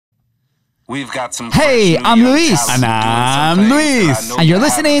We've got some. Hey, I'm Luis. And I'm Luis. And you're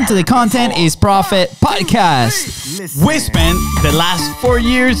listening to the Content is Profit podcast. We spent the last 4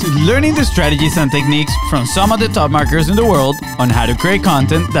 years learning the strategies and techniques from some of the top marketers in the world on how to create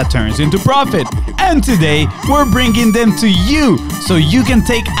content that turns into profit. And today, we're bringing them to you so you can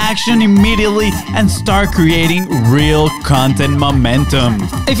take action immediately and start creating real content momentum.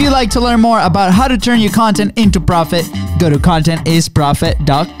 If you'd like to learn more about how to turn your content into profit, go to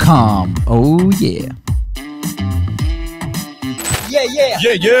contentisprofit.com. Oh, yeah.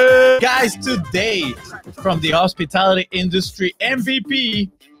 Yeah. Guys, today, from the hospitality industry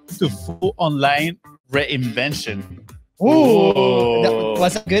MVP to full online reinvention. Ooh.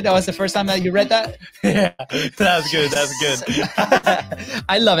 Was that good? That was the first time that you read that? Yeah, that's good.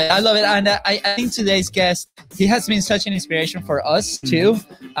 I love it. And I think today's guest, he has been such an inspiration for us too.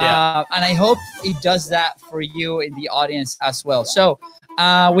 Yeah. And I hope he does that for you in the audience as well. So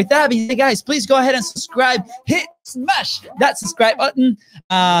with that being said, guys, please go ahead and subscribe. Smash that subscribe button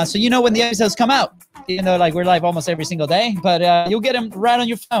so you know when the episodes come out. You know, like we're live almost every single day, but you'll get them right on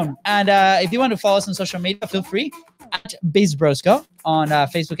your phone. And if you want to follow us on social media, feel free at BizBrosco on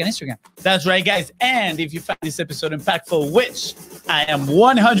Facebook and Instagram. That's right, guys. And if you found this episode impactful, which I am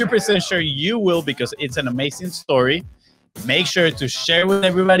 100% sure you will because it's an amazing story, make sure to share with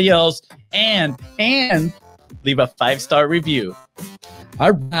everybody else and leave a 5-star review.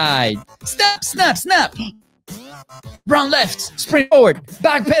 All right. Snap. Run left, sprint forward,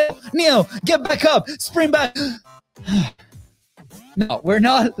 backpedal, kneel, get back up, sprint back. No, we're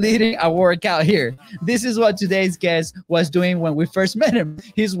not leading a workout here. This is what today's guest was doing when we first met him.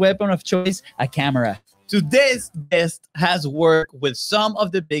 His weapon of choice, a camera. Today's guest has worked with some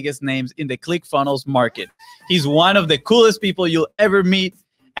of the biggest names in the ClickFunnels market. He's one of the coolest people you'll ever meet,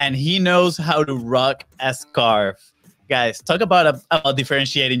 and he knows how to rock a scarf. Guys, talk about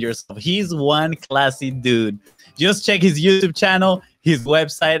differentiating yourself. He's one classy dude. Just check his YouTube channel, his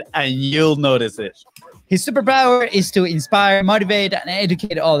website, and you'll notice it. His superpower is to inspire, motivate, and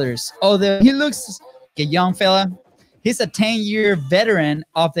educate others. Although he looks like a young fella, he's a 10-year veteran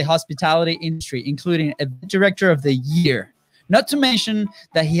of the hospitality industry, including a director of the year. Not to mention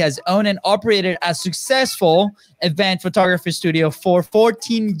that he has owned and operated a successful event photography studio for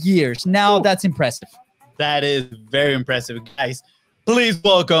 14 years. Now, that's impressive. That is very impressive, guys. Please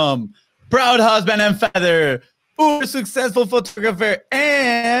welcome proud husband and father, uber successful photographer,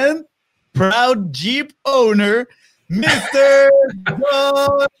 and proud Jeep owner, Mr.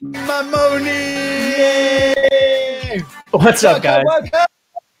 John Mamone. Yay! What's up, guys?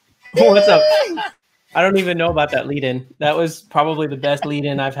 What's up? I don't even know about that lead-in. That was probably the best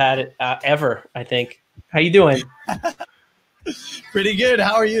lead-in I've had ever, I think. How you doing? Pretty good.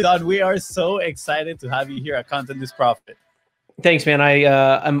 How are you, Don? We are so excited to have you here at Content is Profit. Thanks, man.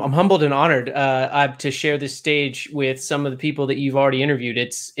 I'm humbled and honored to share this stage with some of the people that you've already interviewed.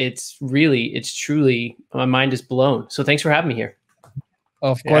 It's truly, my mind is blown. So thanks for having me here.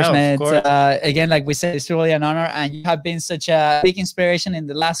 Of course, man. Of course. Again, like we said, it's truly an honor, and you have been such a big inspiration in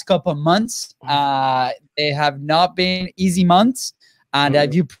the last couple of months. They have not been easy months,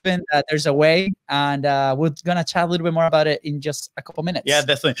 and you've proven that there's a way, and we're gonna chat a little bit more about it in just a couple minutes. Yeah,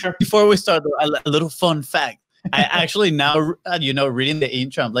 definitely. Sure. Before we start, a little fun fact. I actually now, reading the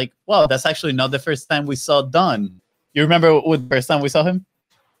intro, I'm like, wow, that's actually not the first time we saw Don. You remember what the first time we saw him?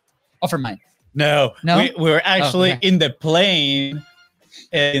 Offer mine. No. We were actually in the plane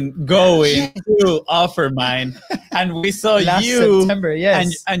and going to Offer Mine, and we saw you September,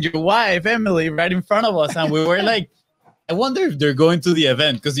 yes. and your wife Emily right in front of us, and we were like, I wonder if they're going to the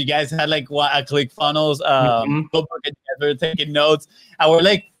event because you guys had like a ClickFunnels notebook and you guys were taking notes, and we're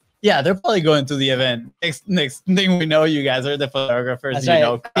like, yeah, they're probably going to the event. Next thing we know, you guys are the photographers. That's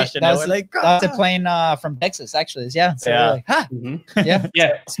right. Crushing it. We're like, that's a plane from Texas, actually. Yeah. So yeah. We're like, ha.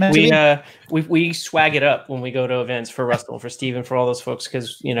 Yeah. We swag it up when we go to events for Russell, for Steven, for all those folks,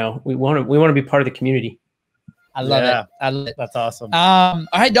 because we want to be part of the community. I love it. I love it. That's awesome. All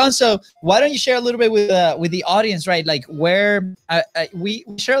right, Don. So why don't you share a little bit with the audience, right? Like where we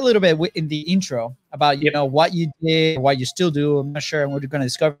share a little bit in the intro about what you did, what you still do. I'm not sure, and we're going to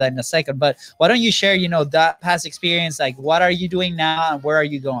discover that in a second. But why don't you share that past experience? Like what are you doing now, and where are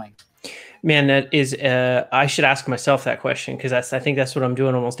you going? Man, that is I should ask myself that question because I think that's what I'm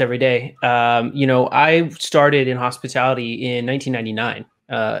doing almost every day. I started in hospitality in 1999.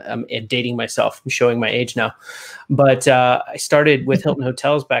 I'm dating myself. I'm showing my age now, but I started with Hilton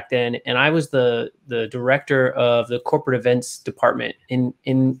Hotels back then, and I was the director of the corporate events department.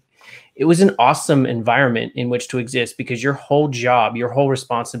 It was an awesome environment in which to exist because your whole job, your whole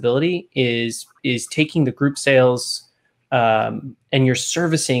responsibility is taking the group sales, and you're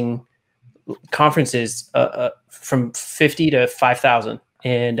servicing conferences from 50 to 5,000.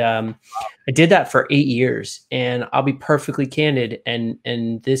 And I did that for 8 years, and I'll be perfectly candid.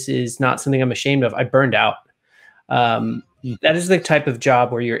 And this is not something I'm ashamed of. I burned out. That is the type of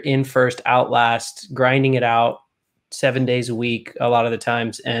job where you're in first, out last, grinding it out 7 days a week, a lot of the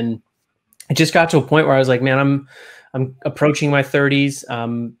times. And it just got to a point where I was like, man, I'm approaching my 30s.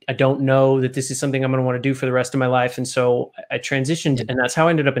 I don't know that this is something I'm going to want to do for the rest of my life. And so I transitioned, and that's how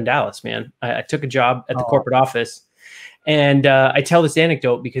I ended up in Dallas, man. I took a job at the corporate office. And I tell this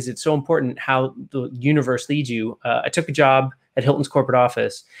anecdote because it's so important how the universe leads you. I took a job at Hilton's corporate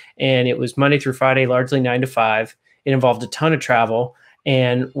office, and it was Monday through Friday, largely 9 to 5. It involved a ton of travel.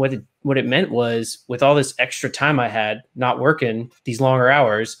 And what it meant was, with all this extra time I had not working these longer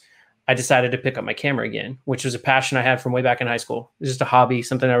hours, I decided to pick up my camera again, which was a passion I had from way back in high school. It was just a hobby,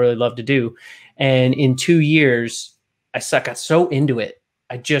 something I really loved to do. And in 2 years, I got so into it.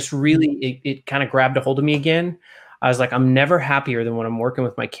 I just really, it kind of grabbed a hold of me again. I was like, I'm never happier than when I'm working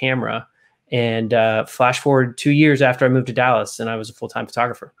with my camera. And flash forward 2 years after I moved to Dallas, and I was a full-time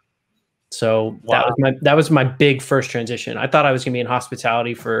photographer. So that was my big first transition. I thought I was going to be in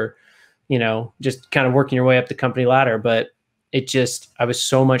hospitality for, just kind of working your way up the company ladder. But I was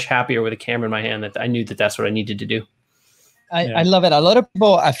so much happier with a camera in my hand that I knew that that's what I needed to do. I love it. A lot of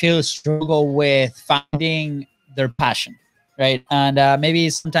people, I feel, struggle with finding their passion. Right. And maybe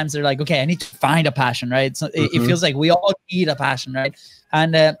sometimes they're like, okay, I need to find a passion. Right. So it feels like we all need a passion. Right.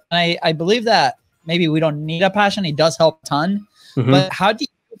 And I believe that maybe we don't need a passion. It does help a ton. But how do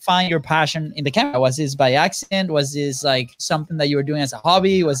you find your passion in the camera? Was this by accident? Was this like something that you were doing as a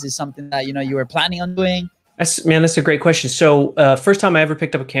hobby? Was this something that, you were planning on doing? That's a great question. So first time I ever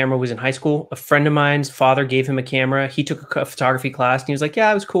picked up a camera was in high school. A friend of mine's father gave him a camera. He took a photography class, and he was like, yeah,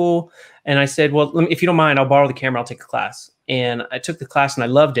 it was cool. And I said, well, if you don't mind, I'll borrow the camera. I'll take a class. And I took the class and I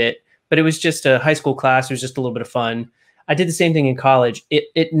loved it, but it was just a high school class. It was just a little bit of fun. I did the same thing in college.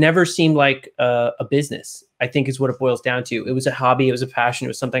 It never seemed like a business, I think, is what it boils down to. It was a hobby. It was a passion. It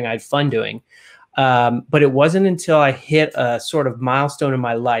was something I had fun doing. But it wasn't until I hit a sort of milestone in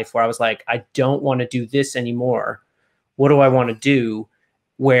my life where I was like, I don't want to do this anymore. What do I want to do?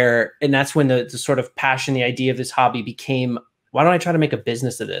 And that's when the sort of passion, the idea of this hobby became, why don't I try to make a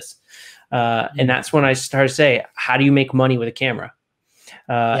business of this? And that's when I started to say, how do you make money with a camera?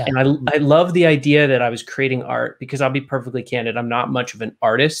 And I love the idea that I was creating art, because I'll be perfectly candid, I'm not much of an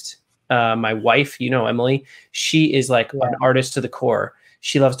artist. My wife, Emily, she is like an artist to the core.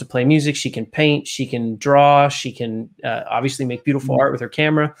 She loves to play music. She can paint. She can draw. She can obviously make beautiful art with her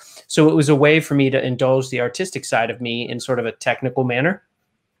camera. So it was a way for me to indulge the artistic side of me in sort of a technical manner.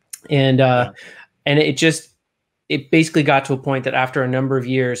 And it basically got to a point that after a number of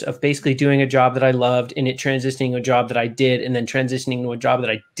years of basically doing a job that I loved, and it transitioning to a job that I did, and then transitioning to a job that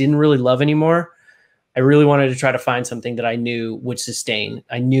I didn't really love anymore, I really wanted to try to find something that I knew would sustain.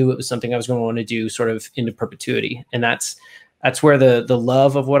 I knew it was something I was going to want to do sort of into perpetuity. And that's where the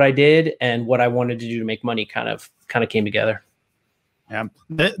love of what I did and what I wanted to do to make money kind of came together. Yeah,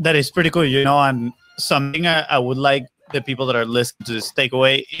 that is pretty cool. And something I would like the people that are listening to this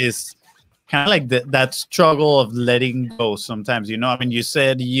takeaway is kind of like that struggle of letting go sometimes. You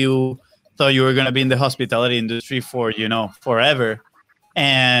said you thought you were going to be in the hospitality industry for, forever.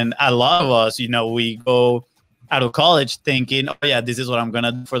 And a lot of us, we go out of college thinking, oh yeah, this is what I'm going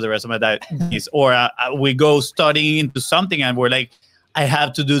to do for the rest of my days. Or we go studying into something and we're like, I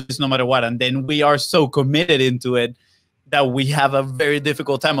have to do this no matter what. And then we are so committed into it that we have a very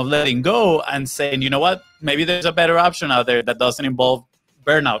difficult time of letting go and saying, you know what, maybe there's a better option out there that doesn't involve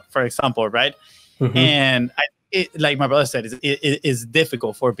burnout, for example, right? And like my brother said, it is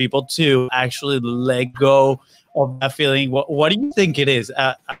difficult for people to actually let go of that feeling. What do you think it is?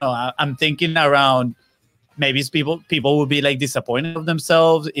 I'm thinking around, maybe it's people will be like disappointed of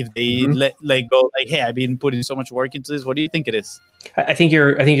themselves if they let go. Like, hey, I've been putting so much work into this. What do you think it is? I think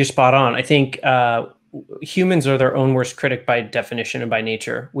you're spot on. I think humans are their own worst critic by definition and by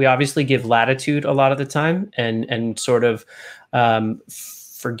nature. We obviously give latitude a lot of the time and sort of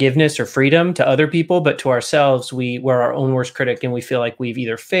forgiveness or freedom to other people, but to ourselves, we're our own worst critic, and we feel like we've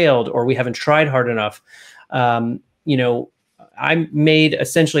either failed or we haven't tried hard enough. I made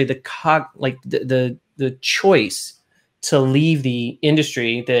essentially the choice to leave the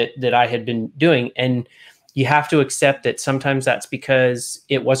industry that I had been doing. And you have to accept that sometimes that's because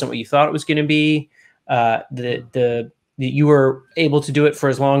it wasn't what you thought it was going to be. You were able to do it for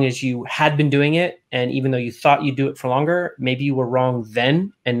as long as you had been doing it. And even though you thought you'd do it for longer, maybe you were wrong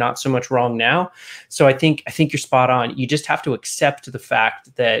then and not so much wrong now. So I think you're spot on. You just have to accept the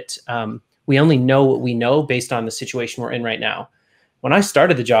fact that we only know what we know based on the situation we're in right now. when I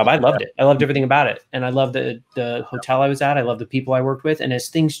started the job, I loved it. I loved everything about it. And I loved the hotel I was at. I loved the people I worked with. And as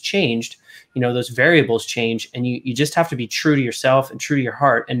things changed, you know, those variables change, and you just have to be true to yourself and true to your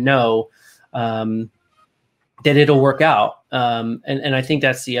heart and know that it'll work out. And I think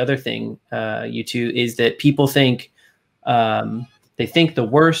that's the other thing, you two, is that people think they think the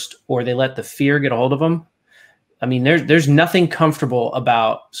worst, or they let the fear get a hold of them. I mean, there's nothing comfortable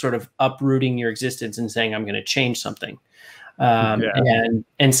about sort of uprooting your existence and saying, I'm going to change something. And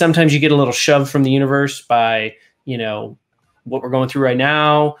sometimes you get a little shove from the universe by, you know, what we're going through right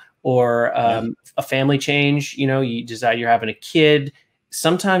now, or a family change. You know, you decide you're having a kid.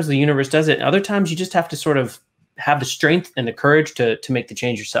 Sometimes the universe does it. Other times you just have to sort of have the strength and the courage to make the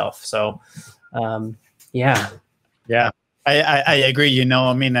change yourself. So, yeah. I agree. You know,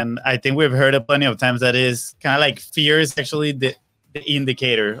 I mean, and I think we've heard it plenty of times that is kind of like fear is actually the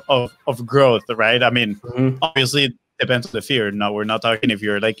indicator of growth, right? I mean, obviously it depends on the fear. No, we're not talking if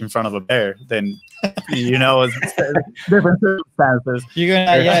you're like in front of a bear, then, you know, it's different circumstances. You're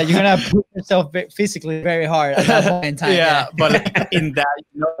gonna put yourself physically very hard at that point in time. Yeah, but in that,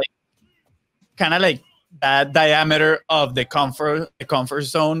 you know, like, kind of like that diameter of the comfort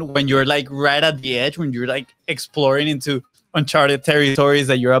zone, when you're like right at the edge, when you're like exploring into uncharted territories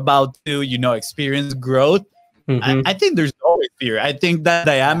that you're about to, you know, experience growth. I think there's always fear. I think that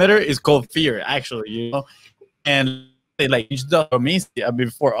diameter is called fear, actually, you know. And like for me, I mean,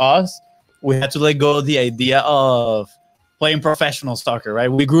 for us, we had to let go of the idea of playing professional soccer, right?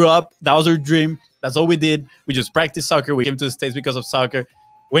 We grew up, that was our dream. That's all we did. We just practiced soccer. We came to the States because of soccer.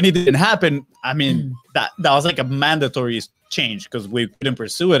 When it didn't happen, I mean, that was like a mandatory change because we couldn't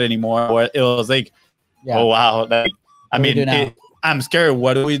pursue it anymore. Or it was like, oh, wow. Like, I mean, I'm scared.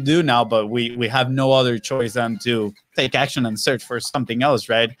 What do we do now? But we have no other choice than to take action and search for something else,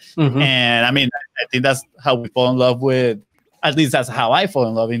 right? And I mean, I think that's how we fall in love with, at least that's how I fall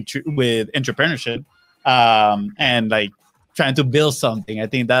in love with entrepreneurship, and like trying to build something. I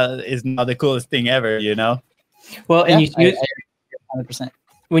think that is not the coolest thing ever, you know? Well, and I 100%.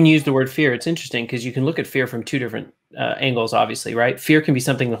 When you use the word fear, it's interesting because you can look at fear from two different angles, obviously, right? Fear can be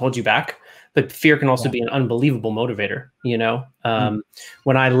something that holds you back, but fear can also be an unbelievable motivator, you know?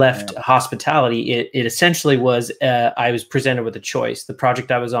 When I left hospitality, it essentially was, I was presented with a choice. The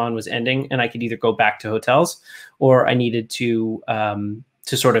project I was on was ending, and I could either go back to hotels, or I needed to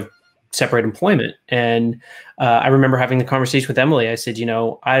sort of separate employment. And I remember having the conversation with Emily. I said, you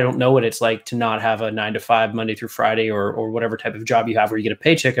know, I don't know what it's like to not have a 9-to-5 Monday through Friday, or whatever type of job you have where you get a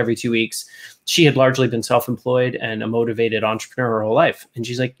paycheck every 2 weeks. She had largely been self-employed and a momotivated entrepreneur her whole life. And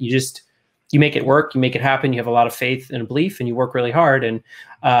she's like, you make it work, you make it happen. You have a lot of faith and belief, and you work really hard. And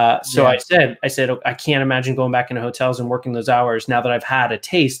so I said, I can't imagine going back into hotels and working those hours now that I've had a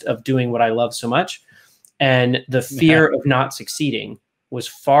taste of doing what I love so much. And the fear of not succeeding was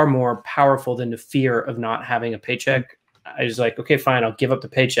far more powerful than the fear of not having a paycheck. I was like, okay, fine, I'll give up the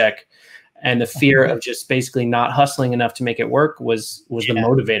paycheck. And the fear of just basically not hustling enough to make it work was the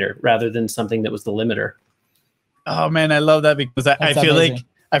motivator rather than something that was the limiter. Oh man, I love that, because I feel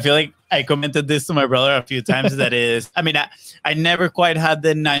like I commented this to my brother a few times. That is, I mean, I never quite had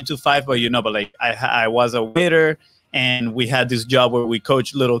the 9-to-5, but you know, but like I was a waiter, and we had this job where we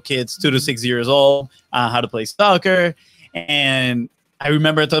coached little kids 2 to 6 years old how to play soccer. And I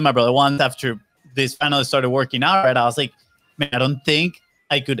remember I told my brother once, after this finally started working out, right, I was like, man, I don't think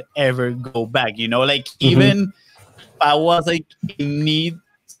I could ever go back. You know, like even if I was like in need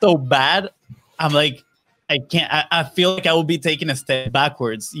so bad, I'm like, I can't. I feel like I will be taking a step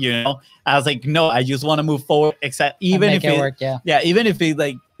backwards. You know, I was like, no, I just want to move forward. Except even if it work, even if it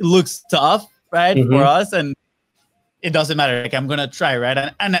like looks tough, right, for us, and it doesn't matter. Like, I'm gonna try,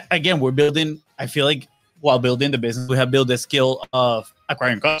 right? And again, we're building. I feel like while building the business, we have built the skill of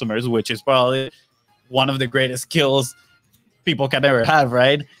acquiring customers, which is probably one of the greatest skills people can ever have,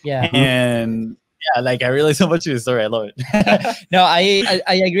 right? Yeah. And yeah, like I really so much of this story. I love it. No, I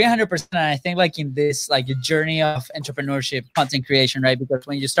agree 100%. And I think like in this like journey of entrepreneurship, content creation, right? Because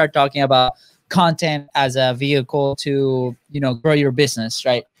when you start talking about content as a vehicle to, you know, grow your business,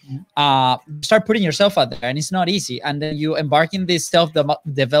 right? Start putting yourself out there, and it's not easy. And then you embark in this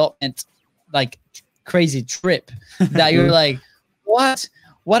self-development, like crazy trip that you're like, what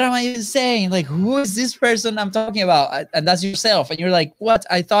am I even saying? Like, who is this person I'm talking about? And that's yourself. And you're like, what?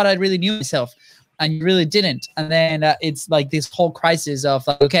 I thought I really knew myself, and you really didn't. And then it's like this whole crisis of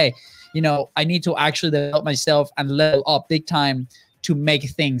like, okay, you know, I need to actually develop myself and level up big time to make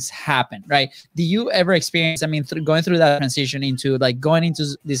things happen, right? Do you ever experience, I mean, going through that transition into like going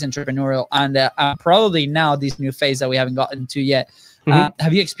into this entrepreneurial and probably now this new phase that we haven't gotten to yet,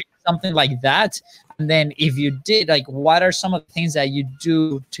 have you experienced something like that? And then if you did, like, what are some of the things that you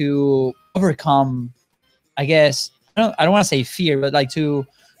do to overcome, I guess, I don't want to say fear, but like to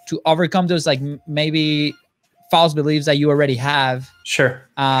overcome those like maybe false beliefs that you already have, Sure.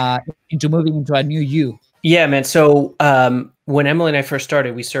 into moving into a new you? Yeah, man. So when Emily and I first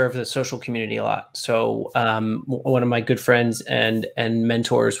started, we served the social community a lot. So one of my good friends and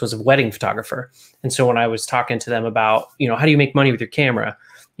mentors was a wedding photographer. And so when I was talking to them about, you know, how do you make money with your camera?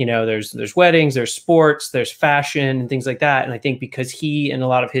 You know, there's weddings, there's sports, there's fashion and things like that. And I think because he and a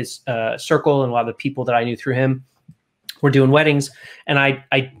lot of his circle and a lot of the people that I knew through him were doing weddings, and I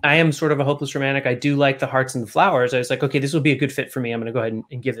am sort of a hopeless romantic. I do like the hearts and the flowers. I was like, okay, this will be a good fit for me. I'm going to go ahead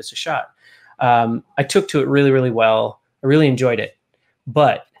and give this a shot. I took to it really, really well. I really enjoyed it.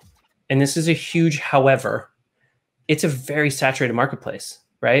 But, and this is a huge however, it's a very saturated marketplace,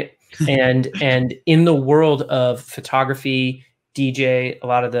 right? and in the world of photography, DJ, a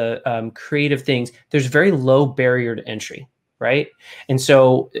lot of the creative things, there's very low barrier to entry, right? And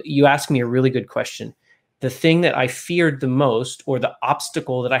so you asked me a really good question. The thing that I feared the most, or the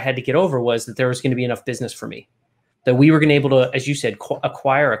obstacle that I had to get over, was that there was going to be enough business for me, that we were going to be able to, as you said,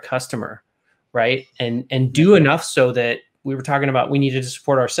 acquire a customer, right? And do enough so that we were talking about we needed to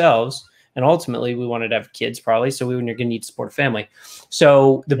support ourselves. And ultimately we wanted to have kids probably. So we were going to need to support a family.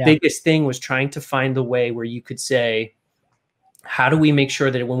 So the biggest thing was trying to find the way where you could say, how do we make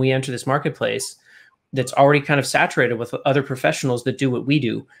sure that when we enter this marketplace that's already kind of saturated with other professionals that do what we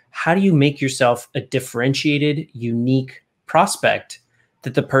do, how do you make yourself a differentiated, unique prospect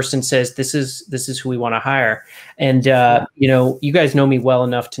that the person says, this is who we want to hire? And, you know, you guys know me well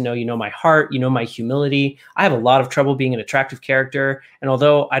enough to know, you know, my heart, you know, my humility. I have a lot of trouble being an attractive character. And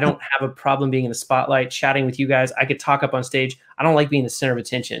although I don't have a problem being in the spotlight, chatting with you guys, I could talk up on stage. I don't like being the center of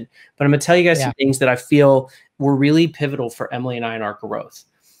attention, but I'm gonna tell you guys some things that I feel were really pivotal for Emily and I in our growth.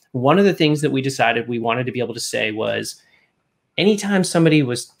 One of the things that we decided we wanted to be able to say was, anytime somebody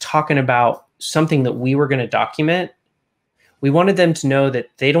was talking about something that we were going to document, we wanted them to know that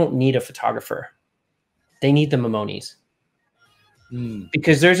they don't need a photographer. They need the Mamones.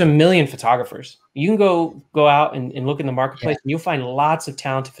 Because there's a million photographers. You can go out and look in the marketplace and you'll find lots of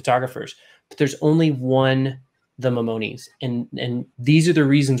talented photographers, but there's only one, the Mamones. And these are the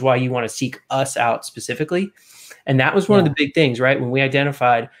reasons why you want to seek us out specifically. And that was one of the big things, right? When we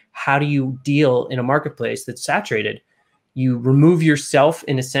identified, how do you deal in a marketplace that's saturated? You remove yourself,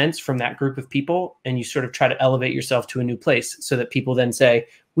 in a sense, from that group of people, and you sort of try to elevate yourself to a new place so that people then say,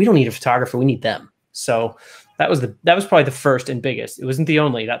 we don't need a photographer, we need them. So that was probably the first and biggest. It wasn't the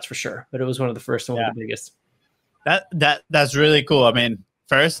only, that's for sure, but it was one of the first and one of the biggest. That's really cool. I mean,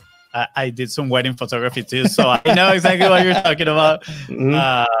 first, I did some wedding photography too, so I know exactly what you're talking about.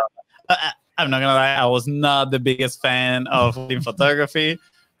 I'm not gonna lie, I was not the biggest fan of wedding photography,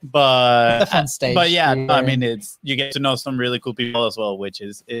 but the fun stage. But yeah, I mean, you get to know some really cool people as well, which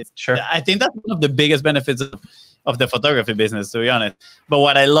is sure. I think that's one of the biggest benefits of the photography business, to be honest. But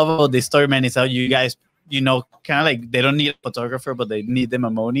what I love about this story, man, is how you guys, you know, kind of like, they don't need a photographer, but they need the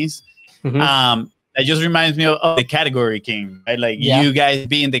Mamones. It just reminds me of the category king, right? Like you guys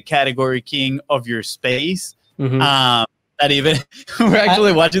being the category king of your space. That even we're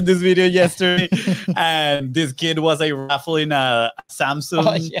actually watching this video yesterday, and this kid was like raffling a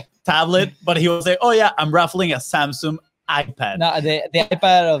Samsung tablet, but he was like, "Oh yeah, I'm raffling a Samsung iPad." No, the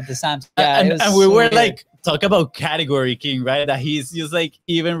iPad of the Samsung. Yeah, and we were like, talk about category king, right? That he's just like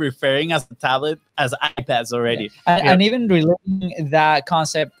even referring as a tablet as iPads already, and even relating that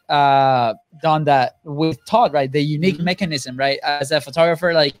concept done that we've taught, right? The unique mechanism, right? As a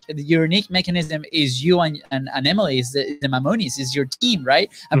photographer, like the unique mechanism is you and Emily, is the Mamones, is your team,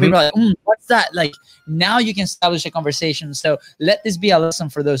 right? And people are like, what's that? Like, now you can establish a conversation. So let this be a lesson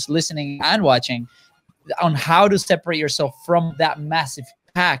for those listening and watching on how to separate yourself from that massive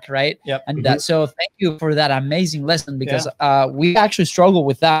pack, right? And that, so thank you for that amazing lesson, because we actually struggled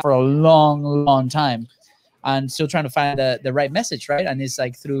with that for a long time, and still trying to find the right message, right? And it's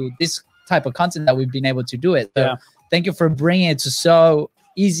like through this type of content that we've been able to do it. So thank you for bringing it to so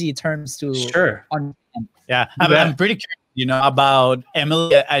easy terms to understand. I'm pretty curious, you know, about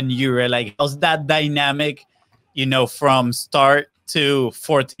Emily and you, right? Like, how's that dynamic, you know, from start to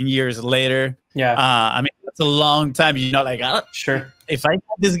 14 years later? I mean, that's a long time, you know, like, if I had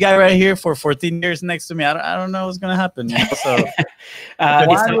this guy right here for 14 years next to me, I don't know what's going to happen. You know?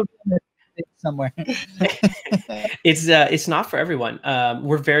 So somewhere. It's not for everyone.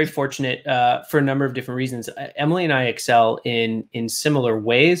 We're very fortunate for a number of different reasons. Emily and I excel in similar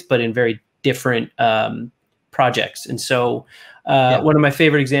ways, but in very different projects. And so one of my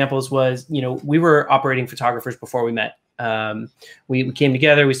favorite examples was, you know, we were operating photographers before we met. We came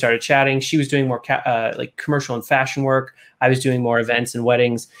together, we started chatting. She was doing more like commercial and fashion work. I was doing more events and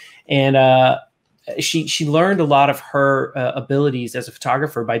weddings. And she learned a lot of her abilities as a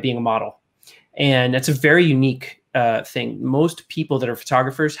photographer by being a model. And that's a very unique thing. Most people that are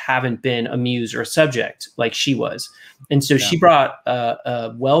photographers haven't been a muse or a subject like she was. And so she brought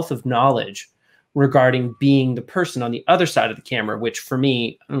a wealth of knowledge regarding being the person on the other side of the camera, which for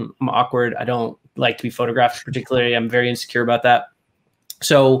me, I'm awkward. I don't like to be photographed particularly. I'm very insecure about that.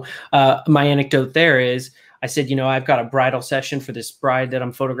 So my anecdote there is, I said, you know, I've got a bridal session for this bride that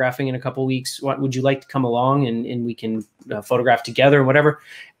I'm photographing in a couple of weeks. Would you like to come along and we can photograph together and whatever?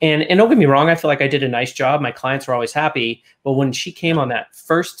 And don't get me wrong, I feel like I did a nice job. My clients were always happy. But when she came on that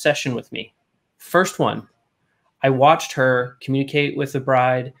first session with me, first one, I watched her communicate with the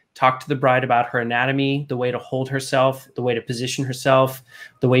bride, talk to the bride about her anatomy, the way to hold herself, the way to position herself,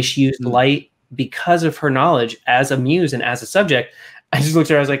 the way she used light. Because of her knowledge as a muse and as a subject, I just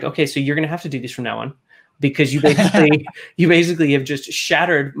looked at her, I was like, okay, so you're going to have to do this from now on. Because you basically have just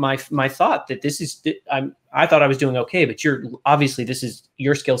shattered my thought that this is, I thought I was doing okay, but you're obviously, this is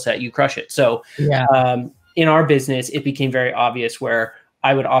your skill set, you crush it. So in our business, it became very obvious where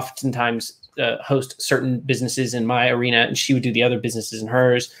I would oftentimes host certain businesses in my arena and she would do the other businesses in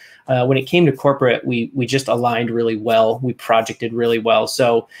hers. When it came to corporate, we just aligned really well. We projected really well.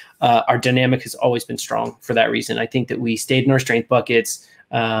 So our dynamic has always been strong for that reason. I think that we stayed in our strength buckets.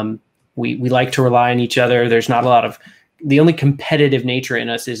 We like to rely on each other. There's not a lot of, the only competitive nature in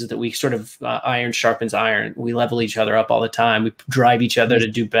us is that we sort of iron sharpens iron. We level each other up all the time. We drive each other to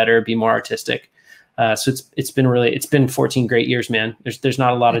do better, be more artistic. So it's been 14 great years, man. There's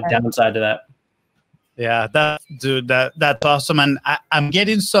not a lot of downside to that. Yeah, that's awesome. And I'm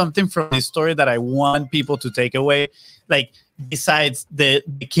getting something from this story that I want people to take away, like besides the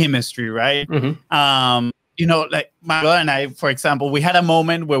chemistry, right? You know, like my brother and I, for example, we had a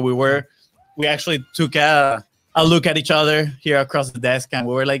moment where we actually took a look at each other here across the desk and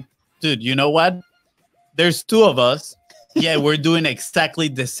we were like, dude, you know what? There's two of us. Yeah, we're doing exactly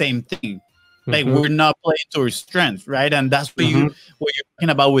the same thing. Like we're not playing to our strengths, right? And that's what you're talking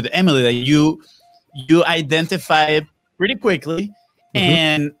about with Emily, that you identify it pretty quickly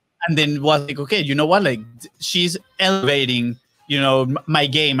and then was like, okay, you know what? Like she's elevating, you know, my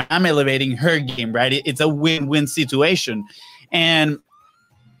game. I'm elevating her game, right? It's a win-win situation. And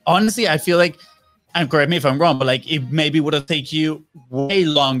honestly, I feel like, and correct me if I'm wrong, but like it maybe would have taken you way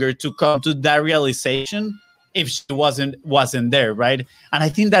longer to come to that realization if she wasn't there, right? And I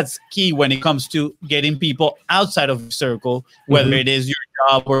think that's key when it comes to getting people outside of the circle, whether it is your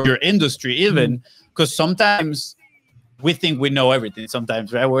job or your industry even, because sometimes we think we know everything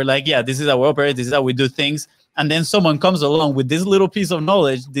sometimes, right? We're like, yeah, this is how we operate, this is how we do things. And then someone comes along with this little piece of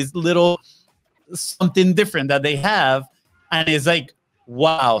knowledge, this little something different that they have, and it's like,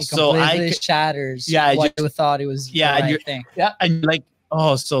 wow. It so I shatters what you thought it was the right thing. Yeah, and you're like,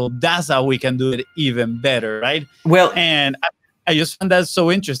 oh, so that's how we can do it even better, right? Well, and I just find that so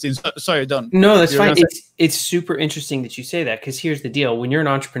interesting. Sorry, don't. No, that's fine. It's super interesting that you say that, because here's the deal: when you're an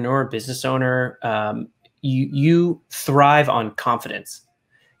entrepreneur, business owner, you thrive on confidence.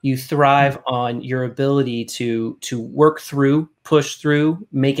 You thrive on your ability to work through, push through,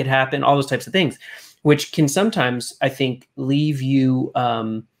 make it happen, all those types of things, which can sometimes, I think, leave you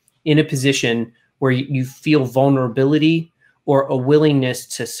in a position where you feel vulnerability or a willingness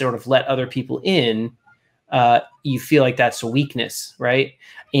to sort of let other people in. You feel like that's a weakness, right?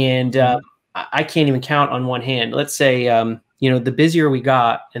 And I can't even count on one hand. Let's say, you know, the busier we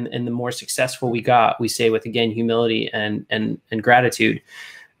got and the more successful we got, we say with, again, humility and gratitude,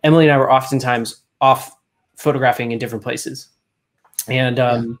 Emily and I were oftentimes off photographing in different places. And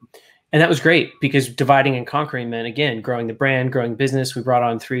that was great, because dividing and conquering meant, again, growing the brand, growing business. We brought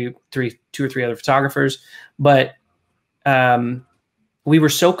on two or three other photographers, but we were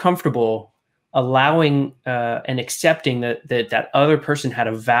so comfortable allowing and accepting that other person had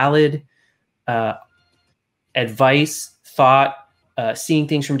a valid advice, thought, seeing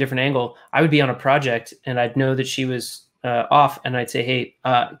things from a different angle. I would be on a project and I'd know that she was off, and I'd say, hey,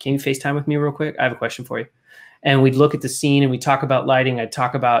 can you FaceTime with me real quick? I have a question for you. And we'd look at the scene and we'd talk about lighting. I'd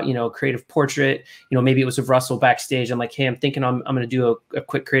talk about, you know, creative portrait. You know, maybe it was of Russell backstage. I'm like, hey, I'm thinking I'm going to do a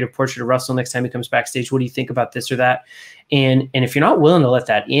quick creative portrait of Russell next time he comes backstage. What do you think about this or that? And if you're not willing to let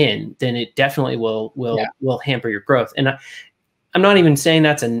that in, then it definitely will hamper your growth. And I'm not even saying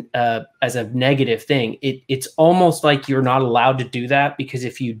that's as a negative thing. It's almost like you're not allowed to do that, because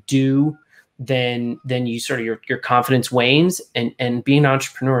if you do, then you sort of your confidence wanes. And being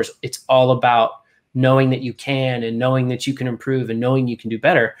entrepreneurs, it's all about knowing that you can and knowing that you can improve and knowing you can do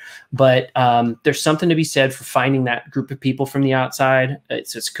better. But there's something to be said for finding that group of people from the outside.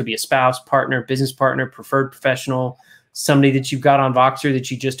 It could be a spouse, partner, business partner, preferred professional, somebody that you've got on Voxer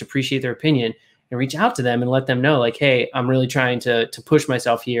that you just appreciate their opinion, and reach out to them and let them know, like, hey, I'm really trying to push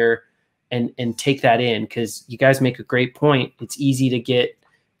myself here, and take that in, because you guys make a great point. It's easy to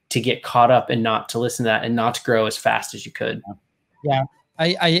get caught up and not to listen to that and not to grow as fast as you could. Yeah.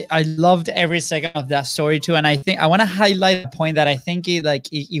 I loved every second of that story too. And I think I want to highlight a point that I think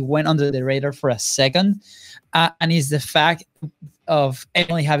it went under the radar for a second. And is the fact of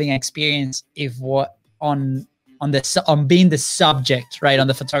Emily having experience on being the subject, right, on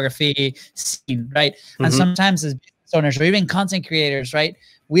the photography scene, right? And sometimes as business owners or even content creators, right,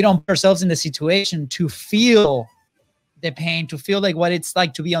 we don't put ourselves in the situation to feel the pain, to feel like what it's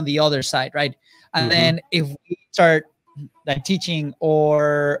like to be on the other side, right? And then if we start like teaching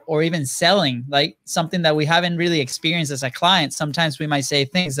or even selling like something that we haven't really experienced as a client, sometimes we might say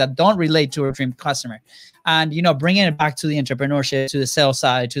things that don't relate to our dream customer. And, you know, bringing it back to the entrepreneurship, to the sales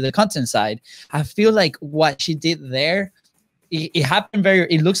side, to the content side, I feel like what she did there, it happened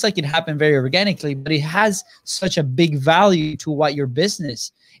it looks like it happened very organically, but it has such a big value to what your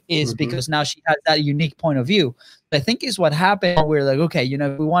business is, because now she has that unique point of view. I think is what happened. We're like, okay, you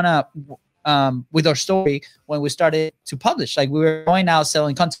know, we want to, with our story, when we started to publish, like we were going out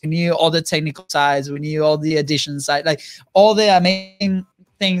selling content, we knew all the technical sides, we knew all the addition side, like all the amazing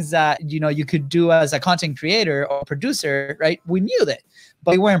things that, you know, you could do as a content creator or producer, right? We knew that,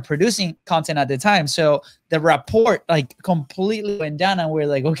 but we weren't producing content at the time. So the rapport like completely went down, and we're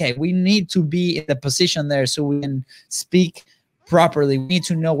like, okay, we need to be in the position there so we can speak properly. We need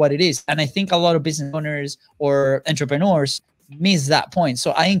to know what it is. And I think a lot of business owners or entrepreneurs miss that point.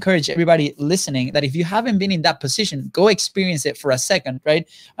 So I encourage everybody listening that if you haven't been in that position, go experience it for a second, right?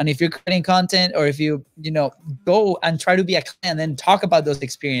 And if you're creating content, or if you know, go and try to be a client and then talk about those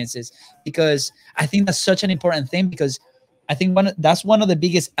experiences, because I think that's such an important thing, because I think that's one of the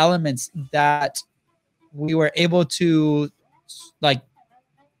biggest elements that we were able to like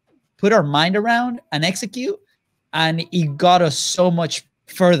put our mind around and execute, and it got us so much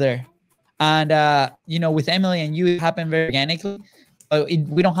further. And, you know, with Emily and you, it happened very organically.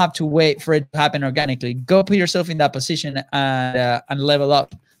 We don't have to wait for it to happen organically. Go put yourself in that position and level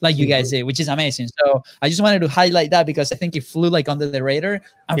up like you guys did, which is amazing. So I just wanted to highlight that, because I think it flew like under the radar.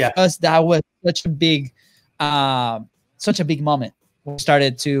 And for us, that was such a big moment. We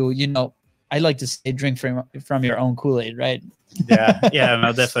started to, you know, I like to say, drink from your own Kool-Aid, right? Yeah,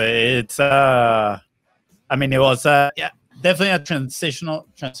 no, definitely. It's, I mean, it was, definitely a transitional,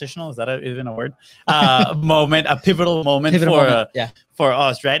 is that even a word? Moment, a pivotal moment for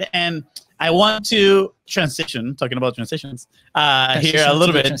us, right? And I want to talking about transitions, here a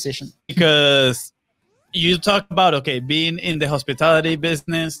little bit, because you talk about, okay, being in the hospitality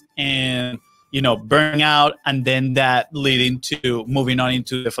business and, you know, burning out, and then that leading to moving on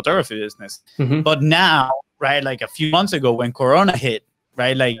into the photography business. But now, right, like a few months ago when Corona hit,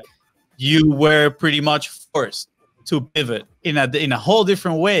 right, like you were pretty much forced to pivot in a whole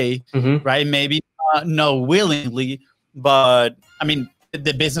different way, right? Maybe not willingly, but I mean,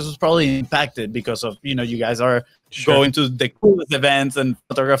 the business was probably impacted because of, you know, you guys are going to the coolest events and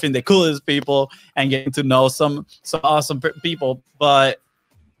photographing the coolest people and getting to know some awesome people. But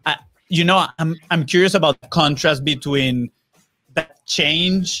you know, I'm curious about the contrast between that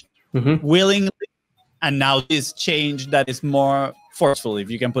change willingly and now this change that is more forceful, if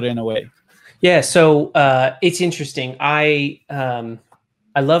you can put it in a way. Yeah, so it's interesting. I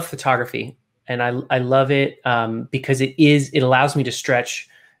love photography, and I love it because it allows me to stretch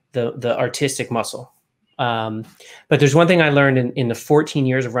the artistic muscle. But there's one thing I learned in the 14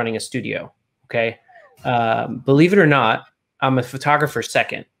 years of running a studio. Okay, believe it or not, I'm a photographer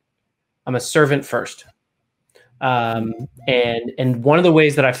second. I'm a servant first. And one of the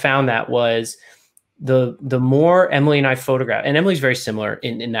ways that I found that was the more Emily and I photograph, and Emily's very similar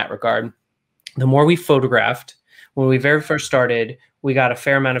in that regard. The more we photographed, when we very first started, we got a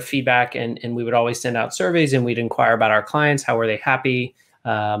fair amount of feedback, and we would always send out surveys, and we'd inquire about our clients. How were they happy?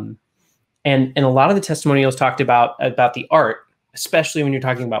 And a lot of the testimonials talked about the art, especially when you're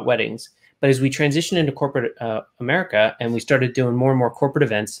talking about weddings. But as we transitioned into corporate America and we started doing more and more corporate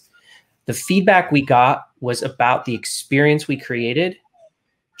events, the feedback we got was about the experience we created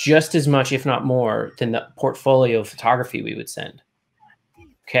just as much, if not more, than the portfolio of photography we would send.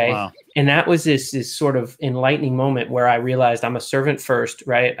 Okay. Wow. And that was this sort of enlightening moment where I realized I'm a servant first,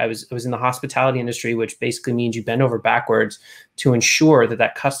 right? I was in the hospitality industry, which basically means you bend over backwards to ensure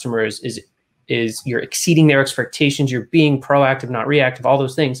that customer is you're exceeding their expectations. You're being proactive, not reactive, all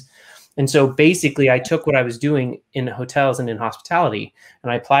those things. And so basically I took what I was doing in hotels and in hospitality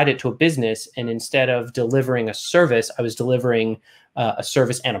and I applied it to a business. And instead of delivering a service, I was delivering a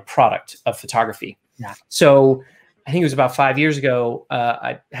service and a product of photography. Yeah. So I think it was about 5 years ago,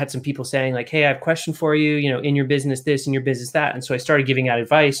 I had some people saying like, hey, I have a question for you, you know, in your business, this, in your business, that. And so I started giving out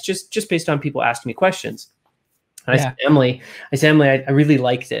advice just based on people asking me questions. And I said, Emily, I really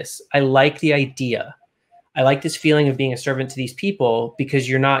like this. I like the idea. I like this feeling of being a servant to these people because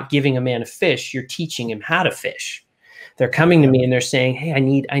you're not giving a man a fish, you're teaching him how to fish. They're coming to me and they're saying, hey,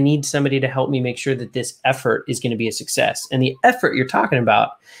 I need somebody to help me make sure that this effort is going to be a success. And the effort you're talking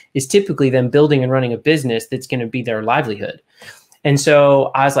about is typically them building and running a business that's going to be their livelihood. And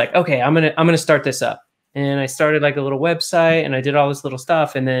so I was like, okay, I'm going to start this up. And I started like a little website and I did all this little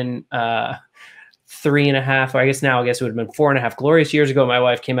stuff. And then 3.5, or I guess it would have been 4.5 glorious years ago, my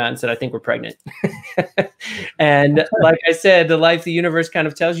wife came out and said, I think we're pregnant. And like I said, the universe kind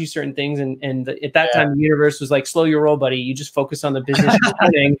of tells you certain things. And at that time, the universe was like, slow your roll, buddy. You just focus on the business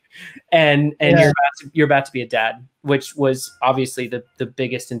you're doing, and you're about to be a dad, which was obviously the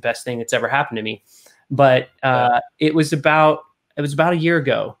biggest and best thing that's ever happened to me. But it was about a year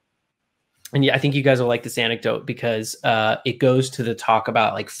ago. And I think you guys will like this anecdote because it goes to the talk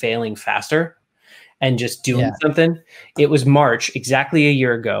about like failing faster and just doing something. It was March, exactly a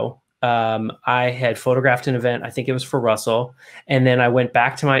year ago. I had photographed an event. I think it was for Russell. And then I went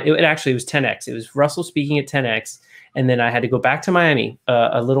back to it was 10X. It was Russell speaking at 10X. And then I had to go back to Miami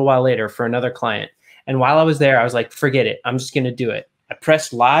a little while later for another client. And while I was there, I was like, forget it. I'm just going to do it. I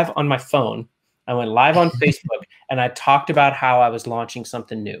pressed live on my phone. I went live on Facebook and I talked about how I was launching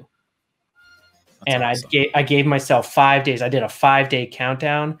something new. And awesome. I gave myself 5 days. I did a 5-day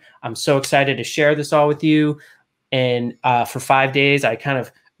countdown. I'm so excited to share this all with you. And for 5 days, I kind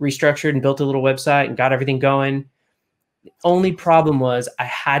of restructured and built a little website and got everything going. The only problem was I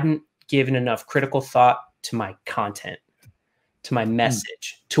hadn't given enough critical thought to my content, to my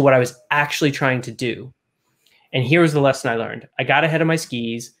message, to what I was actually trying to do. And here was the lesson I learned. I got ahead of my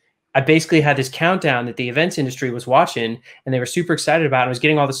skis. I basically had this countdown that the events industry was watching and they were super excited about. I was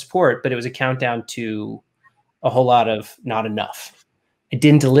getting all the support, but it was a countdown to a whole lot of not enough. It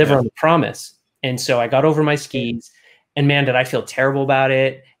didn't deliver on the promise. And so I got over my skis and man, did I feel terrible about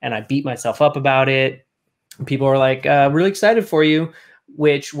it. And I beat myself up about it. And people were like, really excited for you,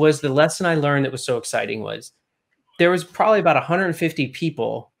 which was the lesson I learned that was so exciting was there was probably about 150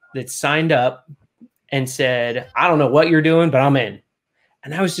 people that signed up and said, I don't know what you're doing, but I'm in.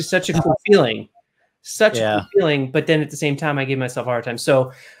 And that was just such a cool feeling, a cool feeling. But then at the same time, I gave myself a hard time.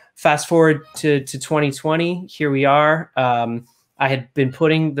 So fast forward to 2020, here we are. I had been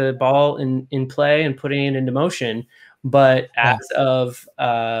putting the ball in play and putting it into motion. But as of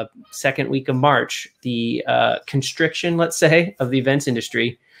second week of March, the constriction, let's say, of the events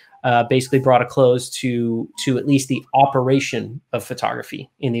industry basically brought a close to at least the operation of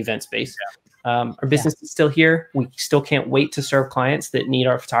photography in the event space. Our business is still here. We still can't wait to serve clients that need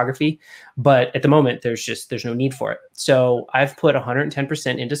our photography. But at the moment, there's no need for it. So I've put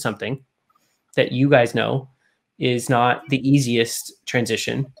 110% into something that you guys know is not the easiest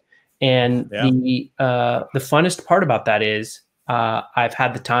transition. And the funnest part about that is I've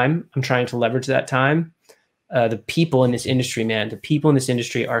had the time. I'm trying to leverage that time. The people in this industry, man, the people in this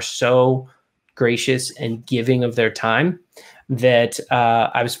industry are so gracious and giving of their time that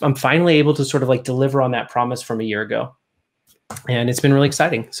I'm finally able to sort of like deliver on that promise from a year ago, and it's been really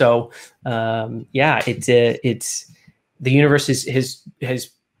exciting. So it's the universe has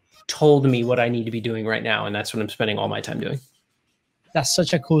told me what I need to be doing right now, and that's what I'm spending all my time doing. That's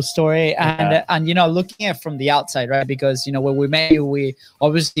such a cool story. And you know, looking at it from the outside, right? Because, you know, when we met you, we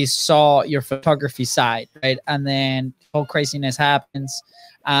obviously saw your photography side, right? And then all craziness happens.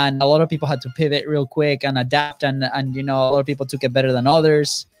 And a lot of people had to pivot real quick and adapt. And you know, a lot of people took it better than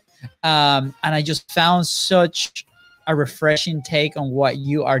others. And I just found such a refreshing take on what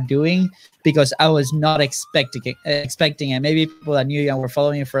you are doing, because I was not expecting it. Maybe people that knew you and were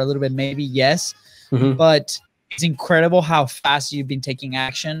following you for a little bit, maybe yes. But it's incredible how fast you've been taking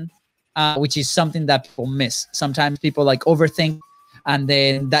action, which is something that people miss. Sometimes people like overthink and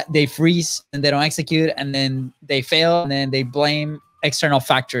then that they freeze and they don't execute and then they fail and then they blame external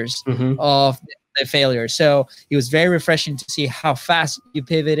factors of the failure. So it was very refreshing to see how fast you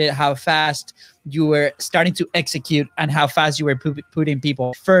pivoted, how fast you were starting to execute, and how fast you were putting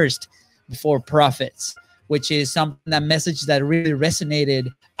people first before profits, which is that message that really resonated.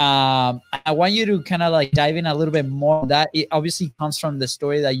 I want you to kind of like dive in a little bit more on that. It obviously comes from the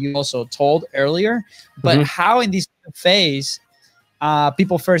story that you also told earlier, but how in this phase,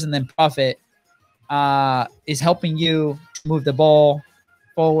 people first and then profit is helping you move the ball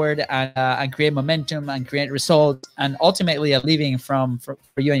forward and create momentum and create results and ultimately a living for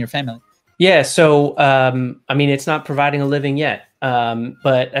you and your family? Yeah. So, I mean, it's not providing a living yet,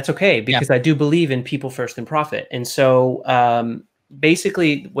 but that's okay because I do believe in people first and profit. And so,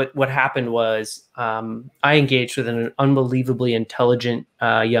 basically what happened was, I engaged with an unbelievably intelligent,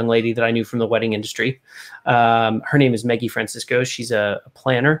 young lady that I knew from the wedding industry. Her name is Maggie Francisco. She's a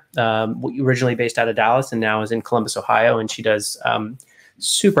planner, originally based out of Dallas and now is in Columbus, Ohio. And she does,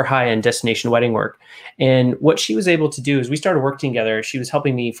 super high-end destination wedding work. And what she was able to do is we started working together. She was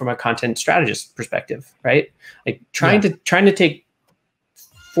helping me from a content strategist perspective, right? Like trying to take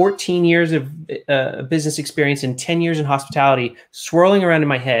 14 years of business experience and 10 years in hospitality, swirling around in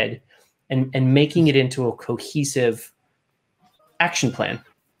my head and making it into a cohesive action plan.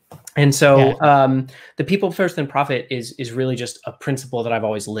 And so the people first and profit is really just a principle that I've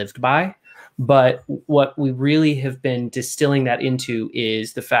always lived by. But what we really have been distilling that into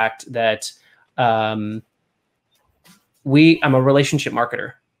is the fact that I'm a relationship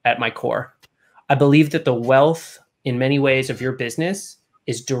marketer at my core. I believe that the wealth in many ways of your business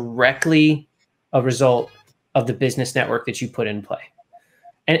is directly a result of the business network that you put in play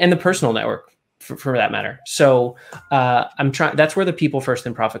and the personal network for that matter. So that's where the people first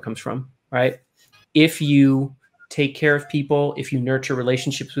and profit comes from, right? If you take care of people, if you nurture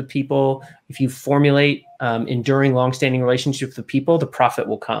relationships with people, if you formulate enduring, longstanding relationships with people, the profit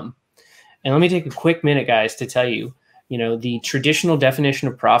will come. And let me take a quick minute, guys, to tell you, the traditional definition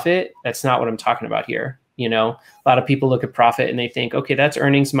of profit, that's not what I'm talking about here. A lot of people look at profit and they think, okay, that's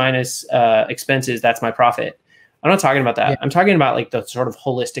earnings minus expenses. That's my profit. I'm not talking about that. I'm talking about like the sort of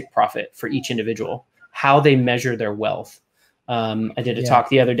holistic profit for each individual, how they measure their wealth. I did a talk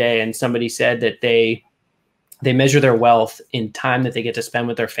the other day and somebody said that they measure their wealth in time that they get to spend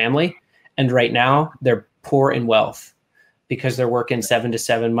with their family. And right now they're poor in wealth because they're working 7 to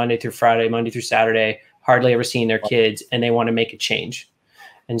 7, Monday through Friday, Monday through Saturday, hardly ever seeing their kids, and they want to make a change.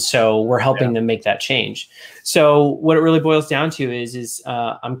 And so we're helping them make that change. So what it really boils down to is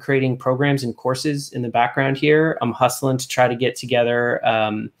I'm creating programs and courses in the background here. I'm hustling to try to get together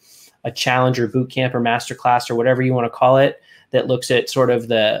a challenge or boot camp or masterclass or whatever you want to call it that looks at sort of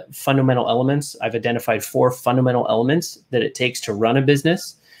the fundamental elements. I've identified 4 fundamental elements that it takes to run a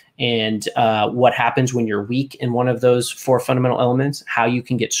business and what happens when you're weak in one of those 4 fundamental elements, how you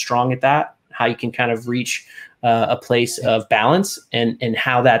can get strong at that, how you can kind of reach a place of balance and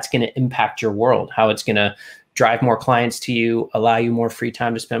how that's going to impact your world, how it's going to drive more clients to you, allow you more free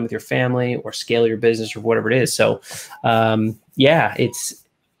time to spend with your family or scale your business or whatever it is. So it's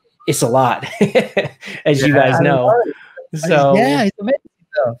a lot, as you guys know. So it's amazing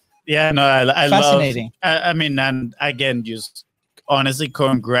though. Yeah, no, I Fascinating. I mean, and again, just honestly,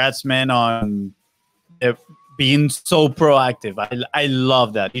 congrats, man, on being so proactive. I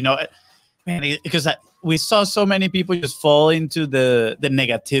love that, man, because we saw so many people just fall into the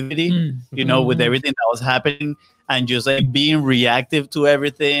negativity, with everything that was happening and just like being reactive to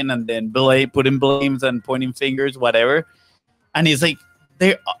everything and then putting blames and pointing fingers, whatever. And it's like,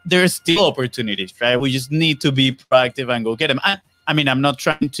 there's still opportunities, right? We just need to be proactive and go get them. I mean, I'm not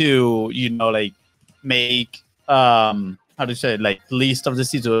trying to, like make, how to say it, like list of the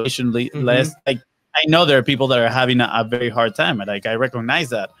situation less. Like, I know there are people that are having a very hard time. Like, I recognize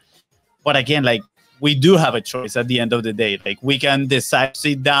that. But again, like, we do have a choice at the end of the day. Like, we can decide to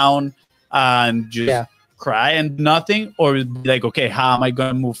sit down and just cry and nothing, or be like, okay, how am I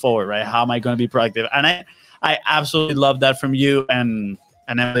going to move forward, right? How am I going to be proactive? And I absolutely love that from you and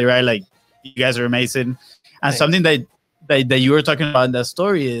Emily, right? Like, you guys are amazing. And Thanks. Something that you were talking about in that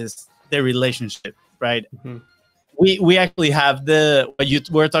story is the relationship, right? We actually have what you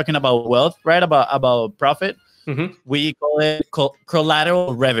were talking about wealth, right? About profit. We call it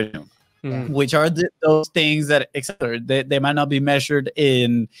collateral revenue. Which are those things that, etc. They might not be measured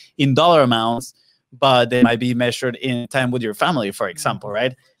in dollar amounts, but they might be measured in time with your family, for example,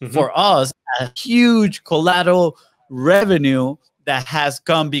 right? For us, a huge collateral revenue that has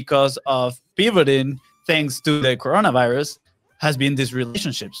come because of pivoting thanks to the coronavirus has been these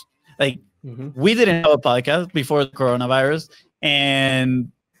relationships. Like, we didn't have a podcast before the coronavirus,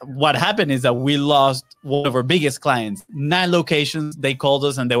 and what happened is that we lost one of our biggest clients. 9 locations. They called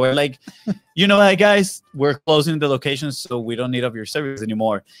us and they were like, you know what, guys, we're closing the locations, so we don't need of your service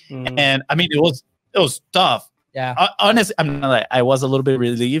anymore. And I mean, it was tough. Yeah. Honestly, I'm not like, I was a little bit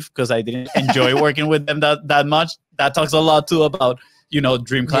relieved because I didn't enjoy working with them that much. That talks a lot too about,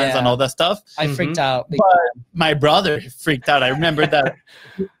 dream clients and all that stuff. I freaked out. But my brother freaked out. I remember that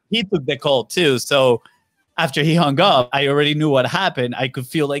he took the call too. So after he hung up, I already knew what happened. I could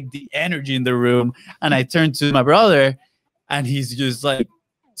feel like the energy in the room. And I turned to my brother and he's just like,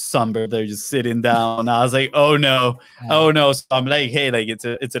 sunburned. They're just sitting down. I was like, oh no, oh no. So I'm like, hey, like, is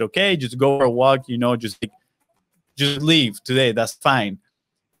it okay? Just go for a walk, you know, just leave today. That's fine.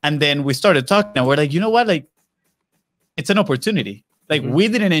 And then we started talking, and we're like, you know what? Like, it's an opportunity. Like, we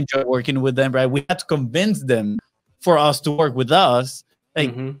didn't enjoy working with them, right? We had to convince them for us to work with us.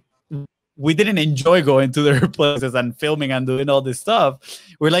 Like, we didn't enjoy going to their places and filming and doing all this stuff.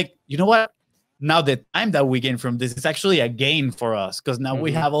 We're like, you know what? Now the time that we gain from this is actually a gain for us, because now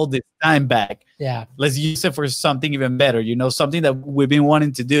we have all this time back. Yeah. Let's use it for something even better, you know, something that we've been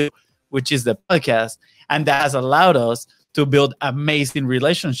wanting to do, which is the podcast. And that has allowed us to build amazing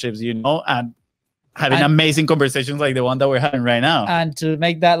relationships, you know, and having amazing conversations like the one that we're having right now. And to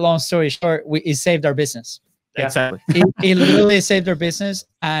make that long story short, it saved our business. Yeah. Exactly. It literally saved our business,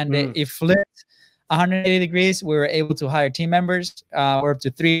 and it flipped 180 degrees. We were able to hire team members. We're up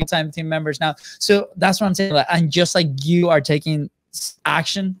to 3 full-time team members now. So that's what I'm saying. And just like you are taking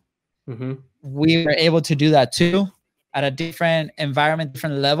action, we were able to do that too, at a different environment,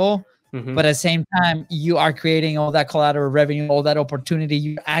 different level. But at the same time, you are creating all that collateral revenue, all that opportunity.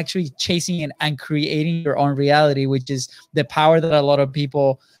 You're actually chasing it and creating your own reality, which is the power that a lot of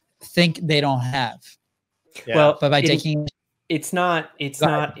people think they don't have. Yeah. Well, but by taking, it's not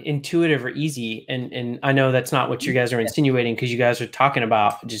intuitive or easy. And I know that's not what you guys are insinuating, because you guys are talking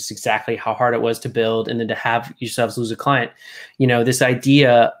about just exactly how hard it was to build and then to have yourselves lose a client. You know, this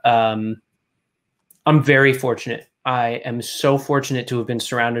idea, I'm very fortunate. I am so fortunate to have been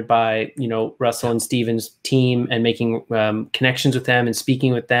surrounded by, you know, Russell and Steven's team, and making connections with them and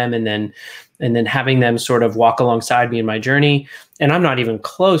speaking with them, and then having them sort of walk alongside me in my journey. And I'm not even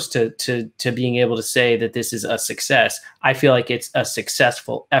close to being able to say that this is a success. I feel like it's a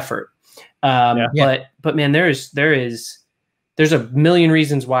successful effort. But man, there's a million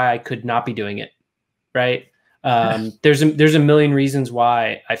reasons why I could not be doing it. Right. There's a million reasons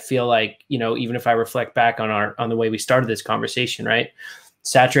why I feel like, you know, even if I reflect back on the way we started this conversation, right?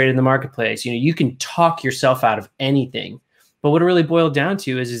 Saturated in the marketplace, you know, you can talk yourself out of anything, but what it really boiled down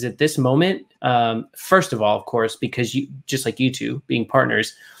to is at this moment, first of all, of course, because you, just like you two being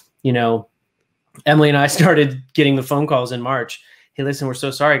partners, you know, Emily and I started getting the phone calls in March. Hey, listen, we're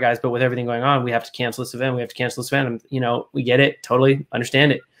so sorry guys, but with everything going on, we have to cancel this event. We have to cancel this event. And, you know, we get it. Totally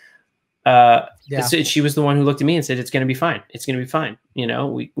understand it. She was the one who looked at me and said, it's going to be fine. It's going to be fine. You know,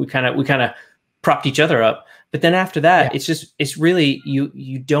 we kind of propped each other up, but then after that, it's really,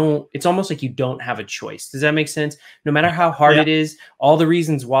 it's almost like you don't have a choice. Does that make sense? No matter how hard it is, all the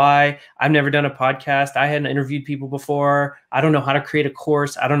reasons why. I've never done a podcast. I hadn't interviewed people before. I don't know how to create a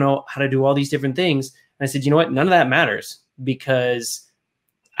course. I don't know how to do all these different things. And I said, you know what? None of that matters, because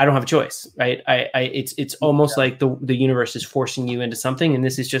I don't have a choice, right? It's almost like the universe is forcing you into something, and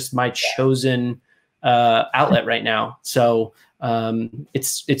this is just my chosen outlet right now. So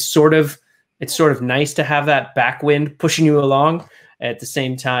it's sort of nice to have that backwind pushing you along. At the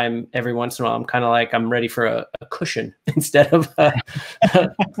same time, every once in a while, I'm kind of like, I'm ready for a cushion instead of a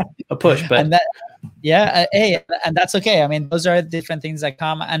push. But and that's okay. I mean, those are different things that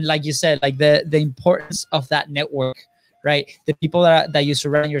come, and like you said, like the importance of that network. Right, the people that you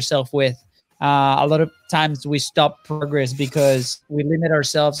surround yourself with. A lot of times we stop progress because we limit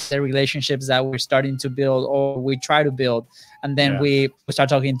ourselves to the relationships that we're starting to build, or we try to build, and then we start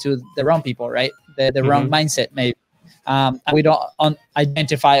talking to the wrong people, right? The wrong mindset, maybe. We don't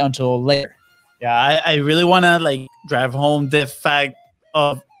identify until later. Yeah, I really want to like drive home the fact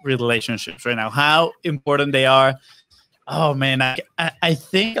of relationships right now, how important they are. Oh man, I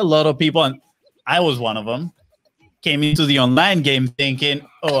think a lot of people, and I was one of them, came into the online game thinking,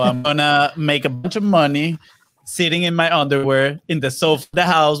 oh, I'm gonna make a bunch of money sitting in my underwear in the sofa of the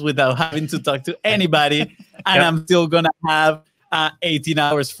house without having to talk to anybody, and I'm still gonna have 18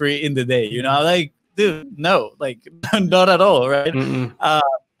 hours free in the day. You know, like, dude, no, like not at all, right? And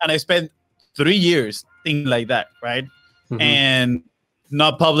I spent 3 years thinking like that, right? And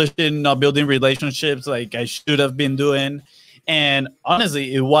not publishing, not building relationships like I should have been doing. And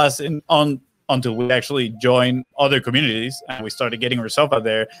honestly, it wasn't until we actually joined other communities and we started getting ourselves out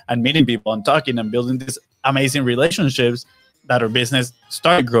there and meeting people and talking and building these amazing relationships that our business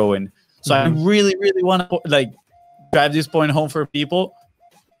started growing. So I really, really want to like drive this point home for people.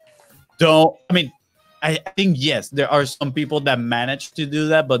 I think, yes, there are some people that manage to do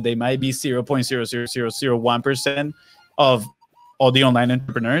that, but they might be 0.00001% of all the online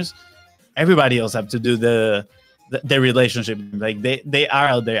entrepreneurs. Everybody else have to do the relationship. Like they are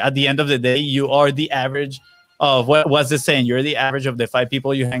out there. At the end of the day, you are the average of what's the saying? You're the average of the 5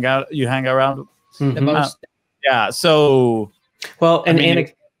 people you hang around the most. So well, and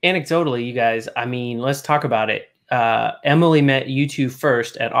anecdotally, you guys, I mean, let's talk about it. Emily met you two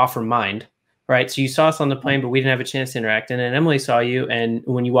first at Offer Mind, right? So you saw us on the plane, but we didn't have a chance to interact. And then Emily saw you, and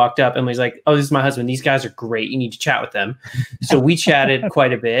when you walked up, Emily's like, "Oh, this is my husband. These guys are great. You need to chat with them." So we chatted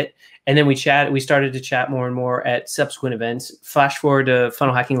quite a bit, and then we started to chat more and more at subsequent events. Flash forward to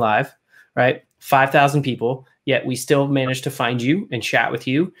Funnel Hacking Live, right? 5,000 people, yet we still managed to find you and chat with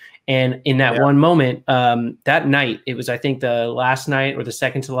you. And in that one moment, that night, it was, I think, the last night or the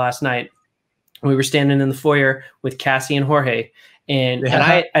second to the last night, we were standing in the foyer with Cassie and Jorge. And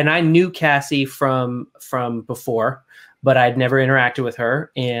I knew Cassie from before, but I'd never interacted with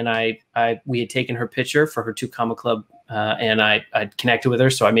her. And we had taken her picture for her 2 Comma Club, and I'd connected with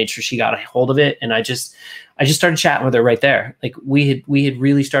her, so I made sure she got a hold of it. And I just started chatting with her right there. Like we had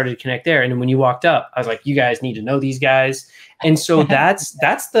really started to connect there. And then when you walked up, I was like, "You guys need to know these guys." And so that's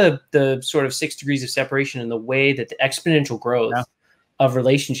the sort of 6 degrees of separation in the way that the exponential growth of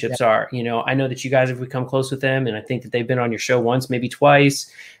relationships are. You know, I know that you guys have become close with them, and I think that they've been on your show once, maybe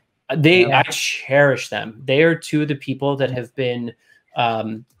twice. I cherish them. They are 2 of the people that have been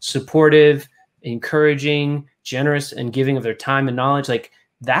supportive, encouraging, generous, and giving of their time and knowledge. Like,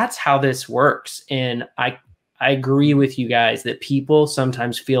 that's how this works. And I agree with you guys that people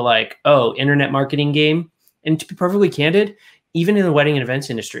sometimes feel like, oh, internet marketing game. And to be perfectly candid, even in the wedding and events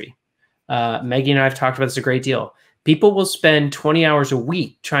industry, Maggie and I have talked about this a great deal. People will spend 20 hours a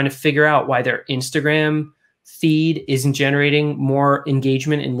week trying to figure out why their Instagram feed isn't generating more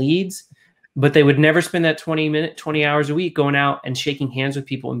engagement and leads, but they would never spend that 20 hours a week going out and shaking hands with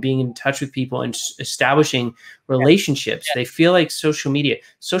people and being in touch with people and establishing relationships. They feel like social media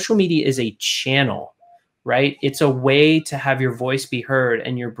is a channel, right? It's a way to have your voice be heard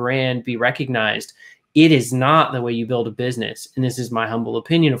and your brand be recognized. It is not the way you build a business. And this is my humble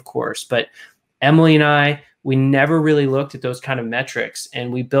opinion, of course, but Emily and I, we never really looked at those kind of metrics,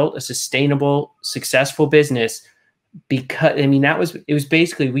 and we built a sustainable, successful business because, I mean, it was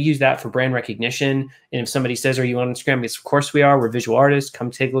basically, we use that for brand recognition. And if somebody says, "Are you on Instagram?" Yes, of course we are. We're visual artists. Come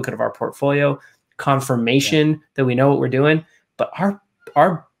take a look at our portfolio. Confirmation that we know what we're doing. But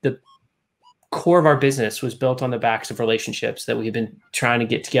the core of our business was built on the backs of relationships that we've been trying to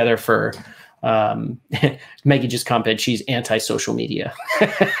get together for. Maggie just commented she's anti-social media.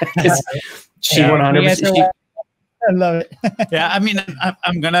 She 100%. I love it. Yeah, I mean,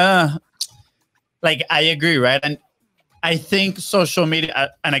 I'm gonna, like, I agree, right? And I think social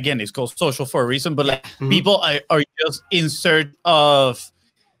media, and again, it's called social for a reason, but like people are just in search of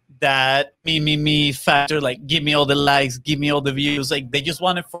that me factor, like give me all the likes, give me all the views, like they just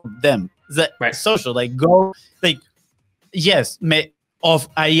want it for them. That social, like go, like, yes,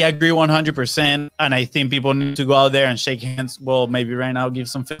 I agree 100%, and I think people need to go out there and shake hands. Well, maybe right now give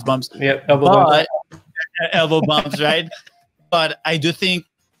some fist bumps. Yep, elbow bumps, right? But I do think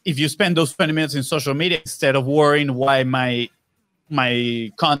if you spend those 20 minutes in social media instead of worrying why my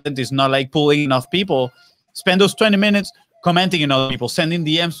content is not like pulling enough people, spend those 20 minutes commenting in other people, sending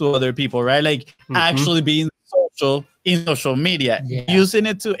DMs to other people, right? Like actually being social in social media, using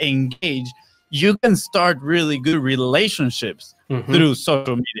it to engage. You can start really good relationships through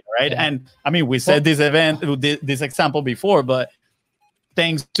social media, right? Yeah. And I mean, we said this example before, but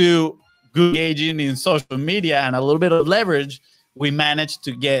thanks to good engaging in social media and a little bit of leverage, we managed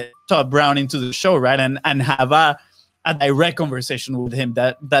to get Todd Brown into the show, right? And have a direct conversation with him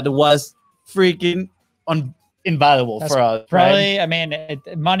that was freaking invaluable for us. Probably, right? I mean,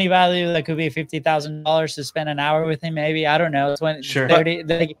 money value, that could be $50,000 to spend an hour with him, maybe. I don't know. 20, sure. 30,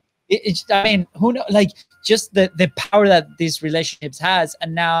 like, I mean, who knows? Like, just the power that these relationships has,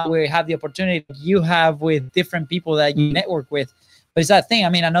 and now we have the opportunity you have with different people that you network with. But it's that thing. I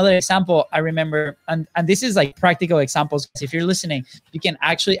mean, another example I remember, and this is like practical examples. If you're listening, you can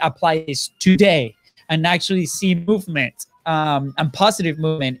actually apply this today and actually see movement and positive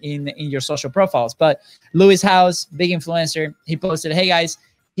movement in your social profiles. But Louis House, big influencer, he posted, "Hey guys,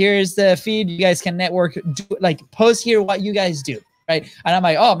 here's the feed. You guys can network. Post here what you guys do." Right. And I'm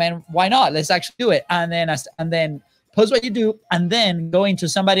like, "Oh man, why not? Let's actually do it." And then post what you do, and then go into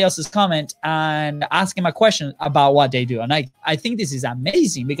somebody else's comment and ask him a question about what they do. And I think this is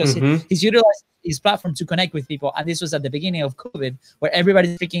amazing because he's utilized his platform to connect with people. And this was at the beginning of COVID, where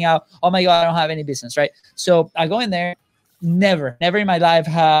everybody's freaking out. "Oh my God, I don't have any business." Right. So I go in there, never in my life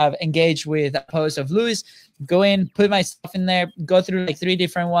have engaged with a post of Louis. Go in, put my stuff in there, go through like 3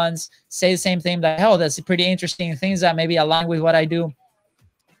 different ones, say the same thing, like, "Oh, that's pretty interesting," things that maybe align with what I do.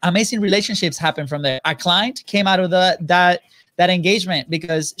 Amazing relationships happen from there. A client came out of that engagement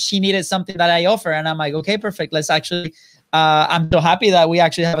because she needed something that I offer. And I'm like, "Okay, perfect. Let's actually, I'm so happy that we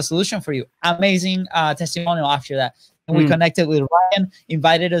actually have a solution for you." Amazing testimonial after that. And we connected with Ryan,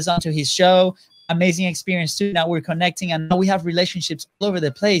 invited us onto his show. amazing experience too. Now we're connecting, and now we have relationships all over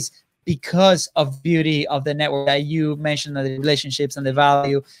the place because of beauty of the network that you mentioned, the relationships and the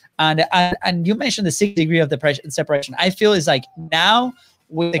value. And you mentioned the 6 degree of the separation. I feel is like now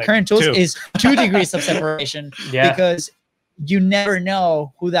with the current tools is 2 degrees of separation because you never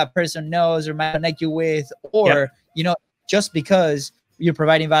know who that person knows or might connect you with, or you know, just because you're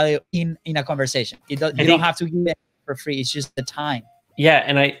providing value in a conversation. You don't have to give it for free. It's just the time. Yeah,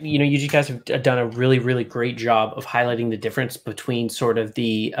 and you guys have done a really, really great job of highlighting the difference between sort of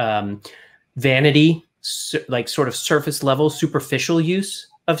the vanity, like sort of surface level, superficial use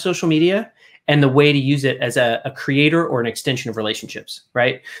of social media, and the way to use it as a creator or an extension of relationships,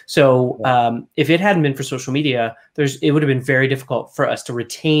 right? So if it hadn't been for social media, it would have been very difficult for us to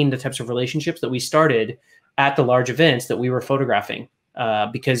retain the types of relationships that we started at the large events that we were photographing,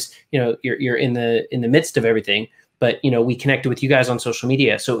 because you're in the midst of everything. But we connected with you guys on social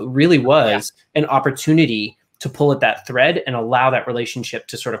media, so it really was an opportunity to pull at that thread and allow that relationship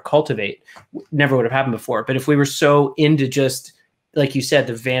to sort of cultivate. Never would have happened before. But if we were so into just, like you said,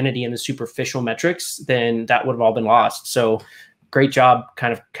 the vanity and the superficial metrics, then that would have all been lost. So great job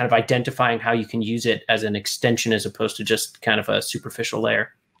kind of identifying how you can use it as an extension as opposed to just kind of a superficial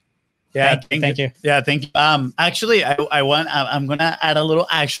layer. Yeah, thank you. Yeah, thank you. Actually, I'm gonna add a little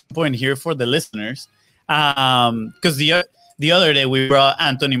action point here for the listeners. Because the other day we brought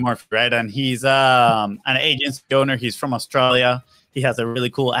Anthony Murphy, right? And he's an agency owner. He's from Australia. He has a really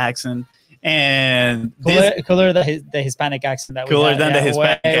cool accent. And cooler than the Hispanic accent that cooler than the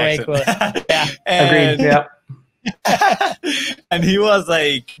Hispanic accent. Way cooler. Yeah, agreed. Yeah. And he was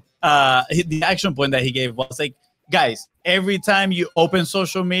like, the action point that he gave was like, guys, every time you open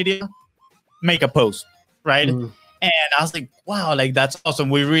social media, make a post, right? And I was like, wow, like that's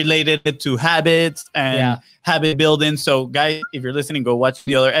awesome. We related it to habits and habit building. So guys, if you're listening, go watch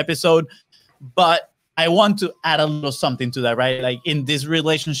the other episode. But I want to add a little something to that, right? Like in this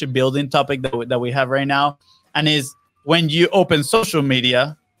relationship building topic that we have right now, and is when you open social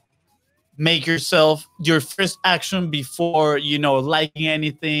media, make yourself your first action before, liking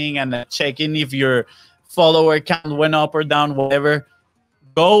anything and checking if your follower count went up or down, whatever.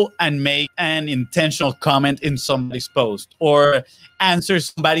 Go and make an intentional comment in somebody's post or answer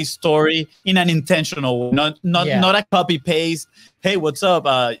somebody's story in an intentional way, not a copy paste. Hey, what's up?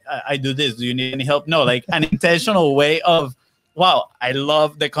 I do this. Do you need any help? No, like an intentional way of, wow, I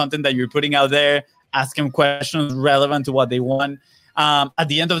love the content that you're putting out there. Ask them questions relevant to what they want. At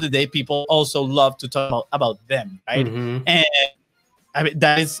the end of the day, people also love to talk about them, right? And I mean,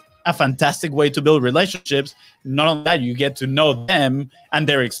 that is a fantastic way to build relationships. Not only that, you get to know them and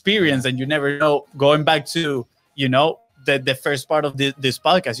their experience, and you never know, going back to the first part of this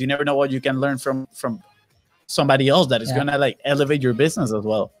podcast, you never know what you can learn from somebody else that is gonna like elevate your business as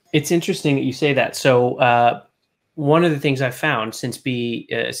well. It's interesting that you say that. So one of the things I've found since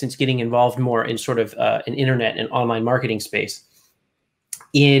getting involved more in sort of an internet and online marketing space,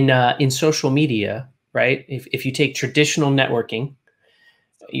 in social media, right? If you take traditional networking,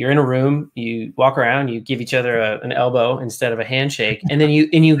 you're in a room, you walk around, you give each other an elbow instead of a handshake, and then you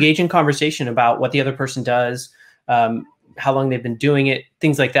engage in conversation about what the other person does, how long they've been doing it,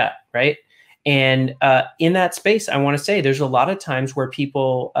 things like that, right? And in that space, I want to say there's a lot of times where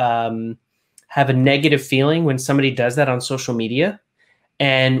people have a negative feeling when somebody does that on social media.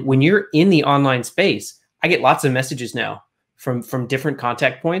 And when you're in the online space, I get lots of messages now from different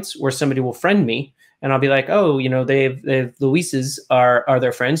contact points where somebody will friend me. And I'll be like, oh, they've Luis's are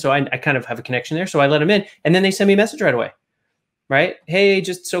their friends. So I kind of have a connection there. So I let them in. And then they send me a message right away. Right? Hey,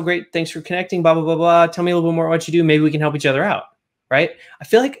 just so great. Thanks for connecting, blah, blah, blah, blah. Tell me a little bit more what you do. Maybe we can help each other out. Right? I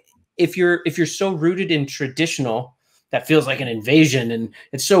feel like if you're so rooted in traditional, that feels like an invasion. And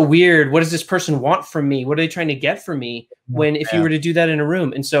it's so weird. What does this person want from me? What are they trying to get from me? When if you were to do that in a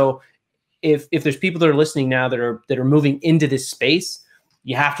room. And so if there's people that are listening now that are moving into this space,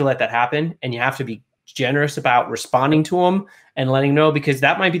 you have to let that happen. And you have to be generous about responding to them and letting them know, because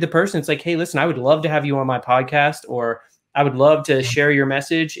that might be the person. It's like, hey, listen, I would love to have you on my podcast, or I would love to share your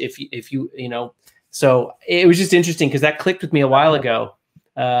message if you so it was just interesting because that clicked with me a while ago.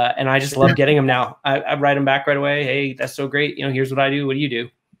 And I just love getting them now. I write them back right away. Hey, that's so great. Here's what I do. What do you do?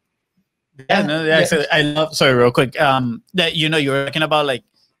 So I love, sorry, real quick. That, you're talking about like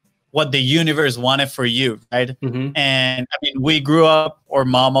what the universe wanted for you, right? And I mean, we grew up, or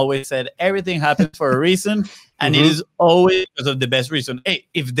mom always said, everything happens for a reason, and it is always because of the best reason. Hey,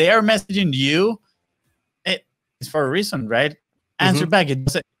 if they are messaging you, it's for a reason, right? Answer back. It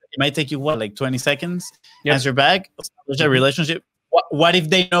might take you like 20 seconds. Answer back. Establish a relationship. What if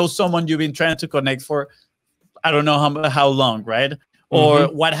they know someone you've been trying to connect for, I don't know how long, right? Or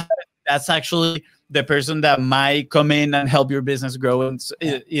what happens that's actually the person that might come in and help your business grow. And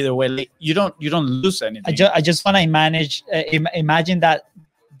either way, like, you don't lose anything. I just want to imagine that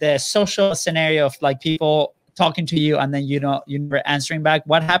the social scenario of like people talking to you and then you're never answering back.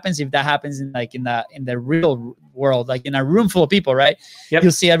 What happens if that happens in the real world, like in a room full of people, right? Yep.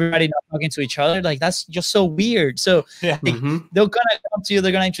 You'll see everybody not talking to each other. Like that's just so weird. So Yeah. like, they're gonna come to you,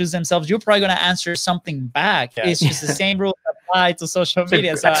 they're gonna introduce themselves. You're probably gonna answer something back. Yeah. It's just the same rules apply to social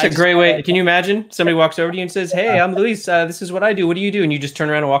media. So that's a great way. Can you imagine somebody walks over to you and says, "Hey, I'm Luis. This is what I do. What do you do?" And you just turn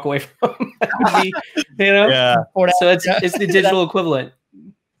around and walk away from them. Yeah. So it's the digital equivalent.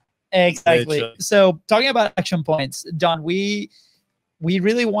 Exactly. So talking about action points, Don, we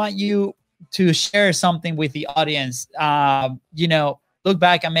really want you to share something with the audience. Look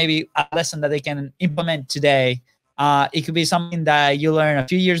back and maybe a lesson that they can implement today. It could be something that you learned a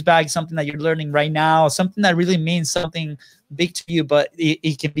few years back, something that you're learning right now, something that really means something big to you, but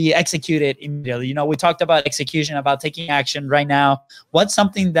it can be executed immediately. We talked about execution, about taking action right now. What's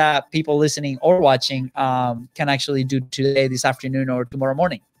something that people listening or watching can actually do today, this afternoon, or tomorrow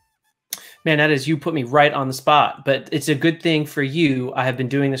morning? Man, you put me right on the spot, but it's a good thing for you. I have been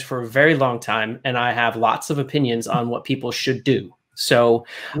doing this for a very long time, and I have lots of opinions on what people should do. So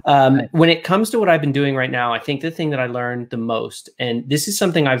when it comes to what I've been doing right now, I think the thing that I learned the most, and this is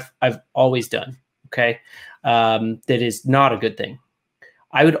something I've always done, okay, that is not a good thing.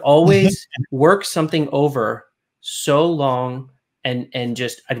 I would always work something over so long and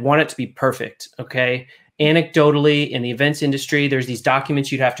just I'd want it to be perfect, okay? Anecdotally, in the events industry, there's these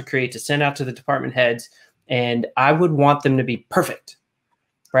documents you'd have to create to send out to the department heads, and I would want them to be perfect,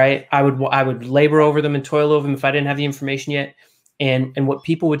 right? I would labor over them and toil over them if I didn't have the information yet. And what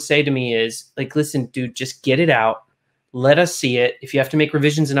people would say to me is like, "Listen, dude, just get it out. Let us see it. If you have to make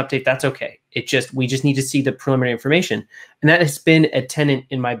revisions and update, that's okay. We just need to see the preliminary information." And that has been a tenet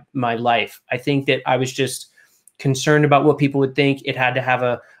in my life. I think that I was just concerned about what people would think. It had to have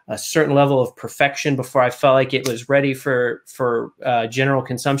a certain level of perfection before I felt like it was ready for general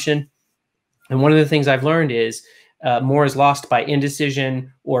consumption. And one of the things I've learned is more is lost by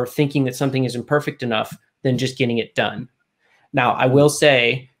indecision or thinking that something isn't perfect enough than just getting it done. Now, I will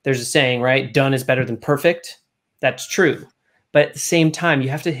say there's a saying, right? Done is better than perfect. That's true. But at the same time, you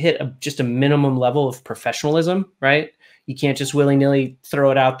have to hit just a minimum level of professionalism, right? You can't just willy-nilly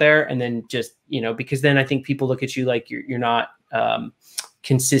throw it out there and then just, because then I think people look at you like you're not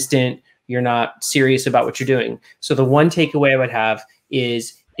consistent, you're not serious about what you're doing. So the one takeaway I would have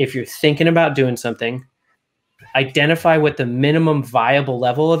is if you're thinking about doing something, identify what the minimum viable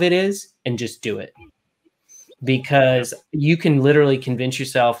level of it is and just do it. Because you can literally convince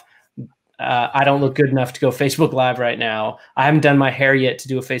yourself, I don't look good enough to go Facebook Live right now. I haven't done my hair yet to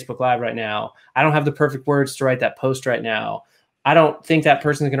do a Facebook Live right now. I don't have the perfect words to write that post right now. I don't think that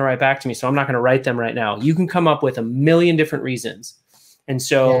person's going to write back to me, so I'm not going to write them right now. You can come up with a million different reasons. And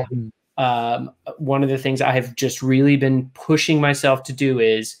so one of the things I have just really been pushing myself to do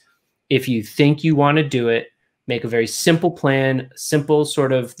is if you think you want to do it, make a very simple plan, simple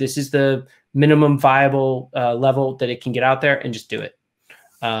sort of, this is the minimum viable level that it can get out there, and just do it.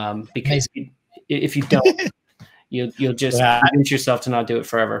 Because if you don't, you'll just convince yourself to not do it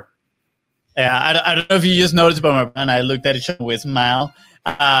forever. Yeah, I don't know if you just noticed, but I looked at each other with a smile.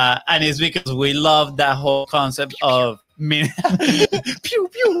 And it's because we love that whole concept of pew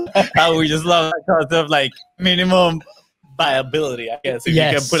pew. We just love that concept of like minimum viability, I guess, if you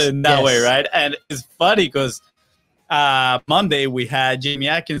can put it in that way, right? And it's funny because Monday we had Jamie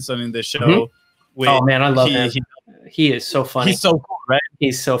Atkinson in the show. Oh man, I love him. He is so funny. He's so cool, right?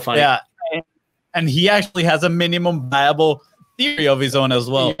 He's so funny. Yeah, and he actually has a minimum viable theory of his own as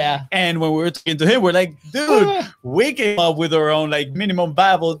well. Yeah. And when we were talking to him, we're like, dude, we came up with our own like minimum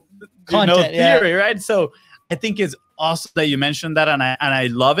viable content, theory, right? So I think it's awesome that you mentioned that, and I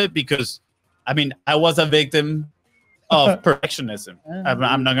love it because, I mean, I was a victim of perfectionism.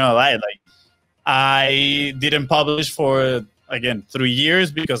 I'm not gonna lie, like I didn't publish for 3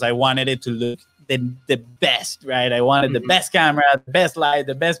 years because I wanted it to look the best, right? I wanted the best camera, the best light,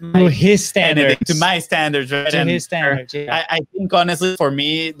 the best mic, to his standards, to my standards, right? To his standards. Yeah. I think honestly, for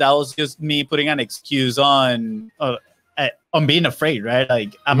me, that was just me putting an excuse on being afraid, right?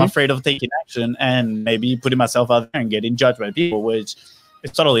 Like I'm afraid of taking action and maybe putting myself out there and getting judged by people, which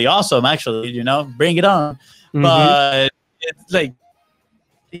is totally awesome, actually. Bring it on. But it's like,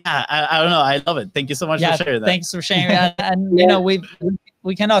 yeah, I don't know. I love it. Thank you so much for sharing that. Thanks for sharing that. And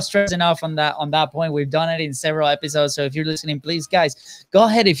we cannot stress enough on that point. We've done it in several episodes. So if you're listening, please, guys, go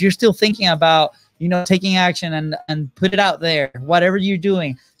ahead. If you're still thinking about, you know, taking action and put it out there. Whatever you're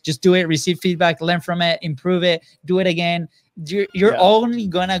doing, just do it, receive feedback, learn from it, improve it, do it again. You're only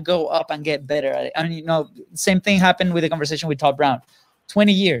gonna go up and get better at it. I mean, you know, same thing happened with the conversation with Todd Brown,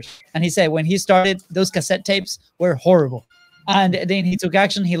 20 years. And he said when he started, those cassette tapes were horrible. And then he took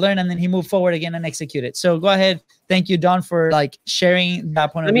action, he learned, and then he moved forward again and executed. So go ahead. Thank you, Don, for like sharing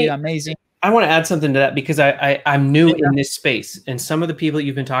that point of view. Amazing. I want to add something to that because I'm new in this space, and some of the people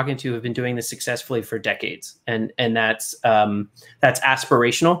you've been talking to have been doing this successfully for decades, and that's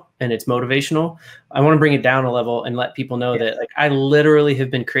aspirational and it's motivational. I want to bring it down a level and let people know that like I literally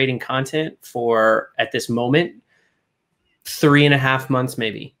have been creating content for, at this moment, 3.5 months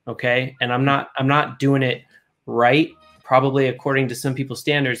maybe. Okay, and I'm not doing it right, probably according to some people's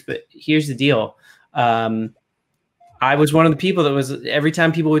standards, but here's the deal. I was one of the people that was, every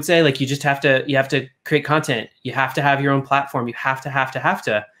time people would say like, you have to create content. You have to have your own platform. You have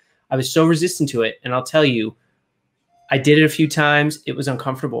to. I was so resistant to it. And I'll tell you, I did it a few times. It was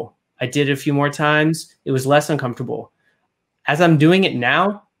uncomfortable. I did it a few more times. It was less uncomfortable. As I'm doing it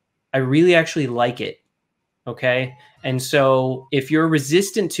now, I really actually like it. Okay. And so if you're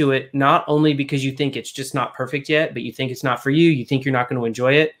resistant to it, not only because you think it's just not perfect yet, but you think it's not for you, you think you're not going to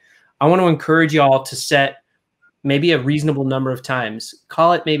enjoy it. I want to encourage y'all to set maybe a reasonable number of times.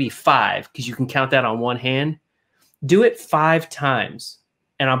 Call it maybe 5, because you can count that on one hand. Do it 5 times.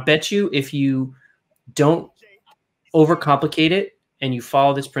 And I'll bet you if you don't overcomplicate it and you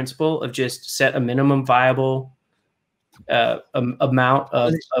follow this principle of just set a minimum viable amount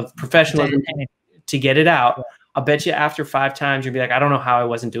of professionalism to get it out, I'll bet you after 5 times, you'll be like, I don't know how I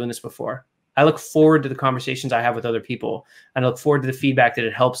wasn't doing this before. I look forward to the conversations I have with other people, and I look forward to the feedback that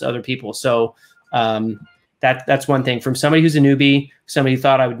it helps other people. So, that's one thing. From somebody who's a newbie, somebody who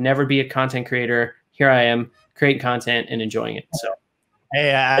thought I would never be a content creator, here I am creating content and enjoying it. So,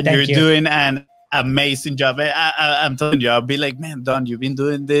 hey, you're doing an amazing job. I'm telling you, I'll be like, man, Don, you've been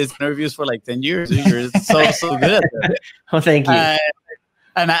doing these interviews for like 10 years. You're so good. Well, thank you.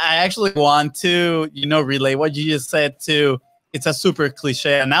 And I actually want to, relay what you just said too. It's a super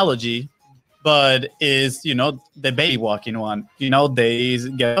cliche analogy, but is, the baby walking one. They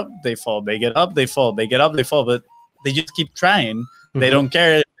get up, they fall, they get up, they fall, they get up, they fall, but they just keep trying. Mm-hmm. They don't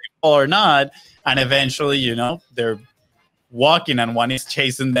care if they fall or not. And eventually, they're walking and one is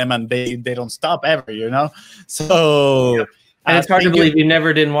chasing them and they don't stop ever, So... Yep. And it's hard to believe you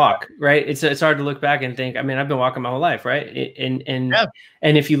never didn't walk, right? It's hard to look back and think, I mean, I've been walking my whole life, right?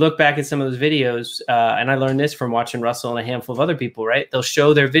 And if you look back at some of those videos, and I learned this from watching Russell and a handful of other people, right? They'll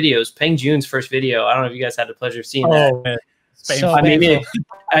show their videos. Peng Joon's first video, I don't know if you guys had the pleasure of seeing that. So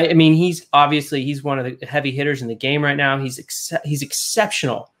I mean, he's one of the heavy hitters in the game right now. He's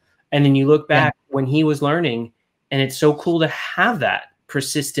exceptional. And then you look back when he was learning, and it's so cool to have that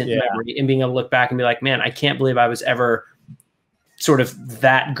persistent memory and being able to look back and be like, man, I can't believe I was ever sort of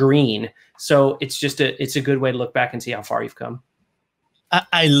that green. So it's a good way to look back and see how far you've come.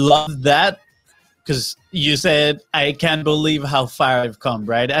 I love that, because you said, I can't believe how far I've come,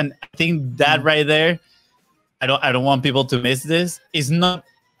 right? And I think that right there, I don't want people to miss this. It's not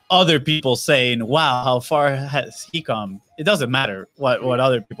other people saying, wow, how far has he come? It doesn't matter what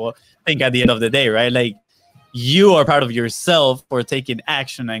other people think at the end of the day, right? Like, you are part of yourself for taking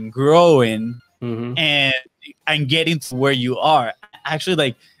action and growing and getting to where you are. Actually,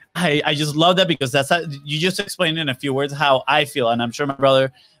 like, I just love that, because that's how you just explained in a few words how I feel, and I'm sure my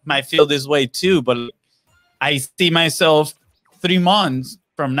brother might feel this way too. But I see myself 3 months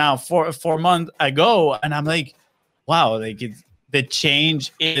from now, 4 months ago, and I'm like, wow, like the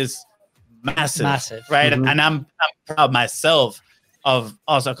change is massive, right? And I'm proud of myself of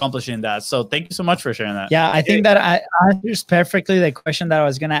us accomplishing that. So thank you so much for sharing that. Yeah, I think that I answers perfectly the question that I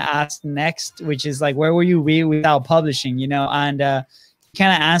was gonna ask next, which is like, where will you be without publishing? And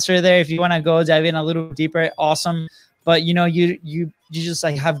kind of answer there. If you want to go dive in a little deeper, awesome. But you just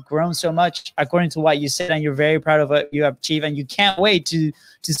like have grown so much according to what you said, and you're very proud of what you have achieved, and you can't wait to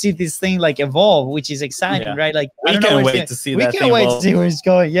see this thing like evolve, which is exciting, right? Like, we can't wait to see that. We can't wait to see where it's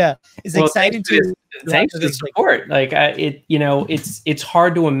going. Yeah, it's exciting to. Thanks for the support. Like, it's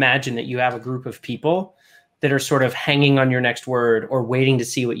hard to imagine that you have a group of people that are sort of hanging on your next word or waiting to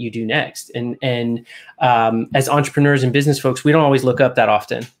see what you do next. And as entrepreneurs and business folks, we don't always look up that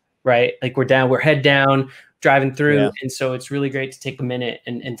often, right? Like, we're head down, driving through. Yeah. And so it's really great to take a minute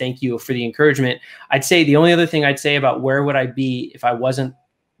and thank you for the encouragement. I'd say the only other thing I'd say about where would I be if I wasn't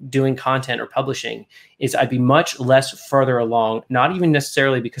doing content or publishing is I'd be much less further along, not even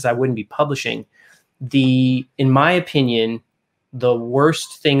necessarily because I wouldn't be publishing. In my opinion, the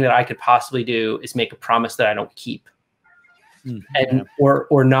worst thing that I could possibly do is make a promise that I don't keep. and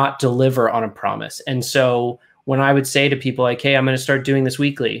or not deliver on a promise. And so when I would say to people like, hey, I'm going to start doing this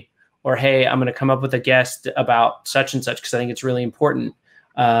weekly, or hey, I'm going to come up with a guest about such and such because I think it's really important.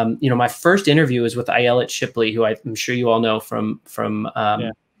 My first interview was with Ayelet Shipley, who I'm sure you all know from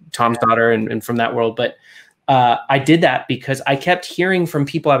Tom's daughter and from that world. But I did that because I kept hearing from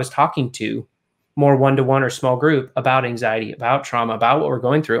people I was talking to, more one-to-one or small group, about anxiety, about trauma, about what we're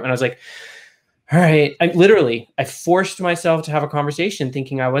going through. And I was like, all right, I forced myself to have a conversation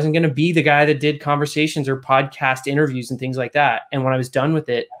thinking I wasn't going to be the guy that did conversations or podcast interviews and things like that. And when I was done with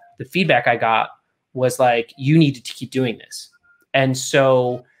it, the feedback I got was like, you needed to keep doing this. And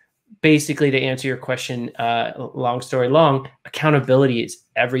so basically, to answer your question, long story long, accountability is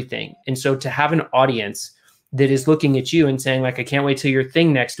everything. And so to have an audience that is looking at you and saying like, I can't wait till your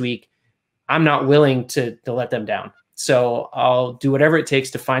thing next week, I'm not willing to let them down. So I'll do whatever it takes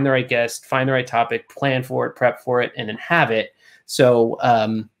to find the right guest, find the right topic, plan for it, prep for it, and then have it. So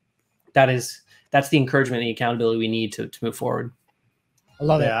that's the encouragement and the accountability we need to move forward. I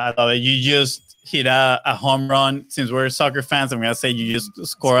love it. Yeah, I love it. You just hit a home run. Since we're soccer fans, I'm going to say you just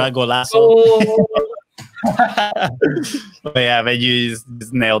score a golazo. Oh. But you just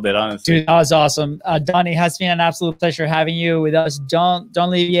nailed it, honestly. Dude, that was awesome. Don, it has been an absolute pleasure having you with us. Don't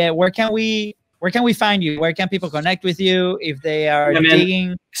leave yet. Where can we find you? Where can people connect with you if they are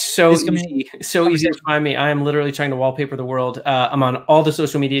digging? So easy to find me. I am literally trying to wallpaper the world. I'm on all the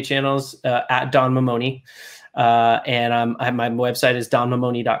social media channels at Don Mamone. And my website is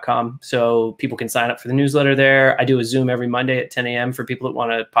donmamone.com. So people can sign up for the newsletter there. I do a Zoom every Monday at 10 a.m. for people that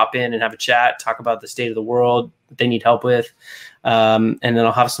want to pop in and have a chat, talk about the state of the world that they need help with. And then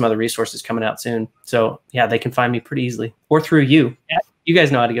I'll have some other resources coming out soon. So yeah, they can find me pretty easily, or through you. Yeah. You guys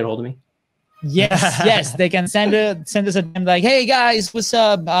know how to get a hold of me. Yes, they can send us a DM like, hey guys, what's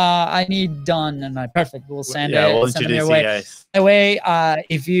up? I need Don, and perfect. We'll send it. We'll send introduce them you your way. guys. By the way,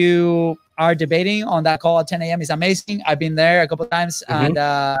 if you are debating on that call at 10 a.m., it's amazing. I've been there a couple of times, and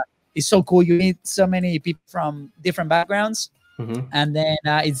it's so cool. You meet so many people from different backgrounds, and then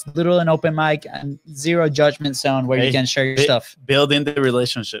it's literally an open mic and zero judgment zone where you can share your stuff. Building the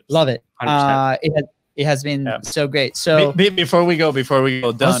relationships. Love it. It has been so great. So before we go,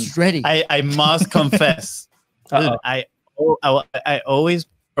 Don, ready. I must confess, dude, I always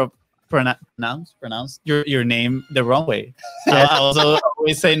pronounce your name the wrong way. I was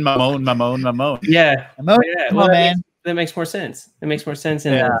always saying Mamone. Yeah, Mamone. Well, man, that makes more sense. It makes more sense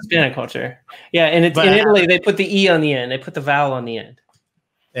in Hispanic culture. Yeah, and in Italy they put the E on the end. They put the vowel on the end.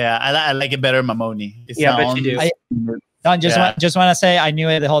 Yeah, I like it better, Mamone. I bet you do. Don, just want to say I knew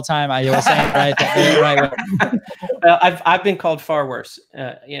it the whole time. I was saying it right way. I've been called far worse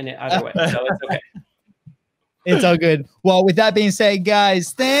in either way, so it's okay. It's all good. Well, with that being said,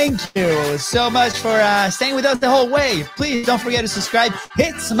 guys, thank you so much for staying with us the whole way. Please don't forget to subscribe.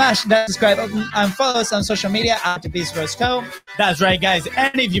 Smash that subscribe button and follow us on social media at The Beast Bros Co. That's right, guys.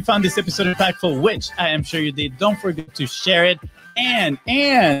 And if you found this episode impactful, which I am sure you did, don't forget to share it and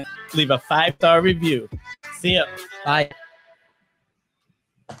leave a 5-star review. See ya. Bye.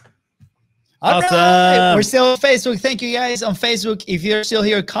 Awesome. Right. We're still on Facebook. Thank you guys on Facebook. If you're still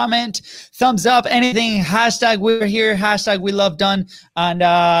here, comment, thumbs up, anything, hashtag we're here, hashtag we love Don. And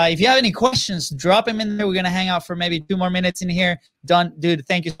if you have any questions, drop them in there. We're going to hang out for maybe 2 more minutes in here. Don, dude,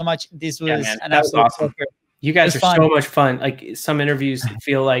 thank you so much. This was an absolute awesome. Pleasure. You guys are so much fun. Like some interviews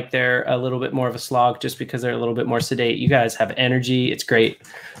feel like they're a little bit more of a slog just because they're a little bit more sedate. You guys have energy. It's great.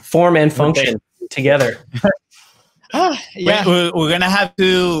 Form and function together. Yeah, we're gonna have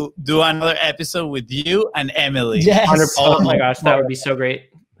to do another episode with you and Emily. Yes. Oh my gosh, that would be so great.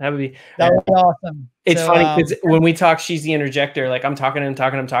 That would be awesome. It's funny because when we talk, she's the interjector. Like I'm talking, and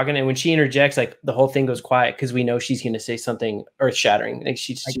when she interjects, like the whole thing goes quiet because we know she's going to say something earth-shattering. Like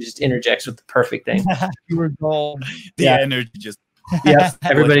she just interjects with the perfect thing. You were gold. The energy just. Yeah,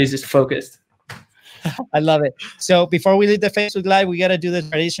 everybody's just focused. I love it. So before we leave the Facebook Live, we got to do the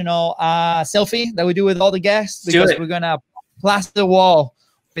traditional selfie that we do with all the guests because we're going to plaster the wall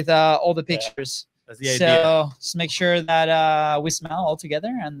with all the pictures. That's the idea. So just make sure that we smile all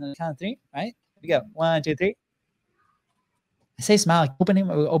together and the count of 3, right? Here we go. 1, 2, 3. I say smile, like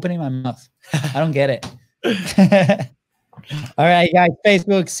opening my mouth. I don't get it. All right, guys.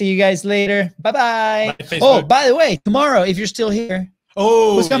 Facebook. See you guys later. Bye-bye. Oh, by the way, tomorrow, if you're still here,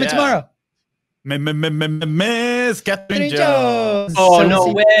 who's coming tomorrow? Miss Catherine Jones. Oh, so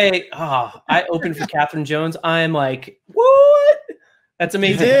no way. Oh, I opened for Catherine Jones. I'm like, what? That's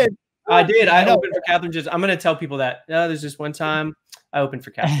amazing. I did. I opened for Catherine Jones. I'm going to tell people that. There's just one time I open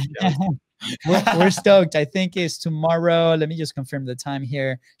for Catherine Jones. We're stoked. I think it's tomorrow. Let me just confirm the time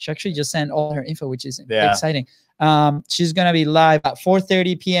here. She actually just sent all her info, which is exciting. She's gonna be live at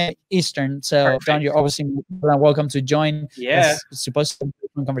 4:30 p.m. Eastern. So Perfect. John, you're obviously welcome to join. Yeah, it's supposed to be a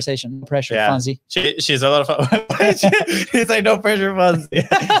fun conversation. No pressure, Yeah. Fonzie. She's a lot of fun. He's like, no pressure, Fonzie.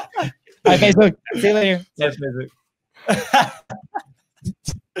 Bye, Facebook. See you later. Yes, Facebook.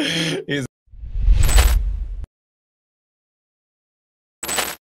 He's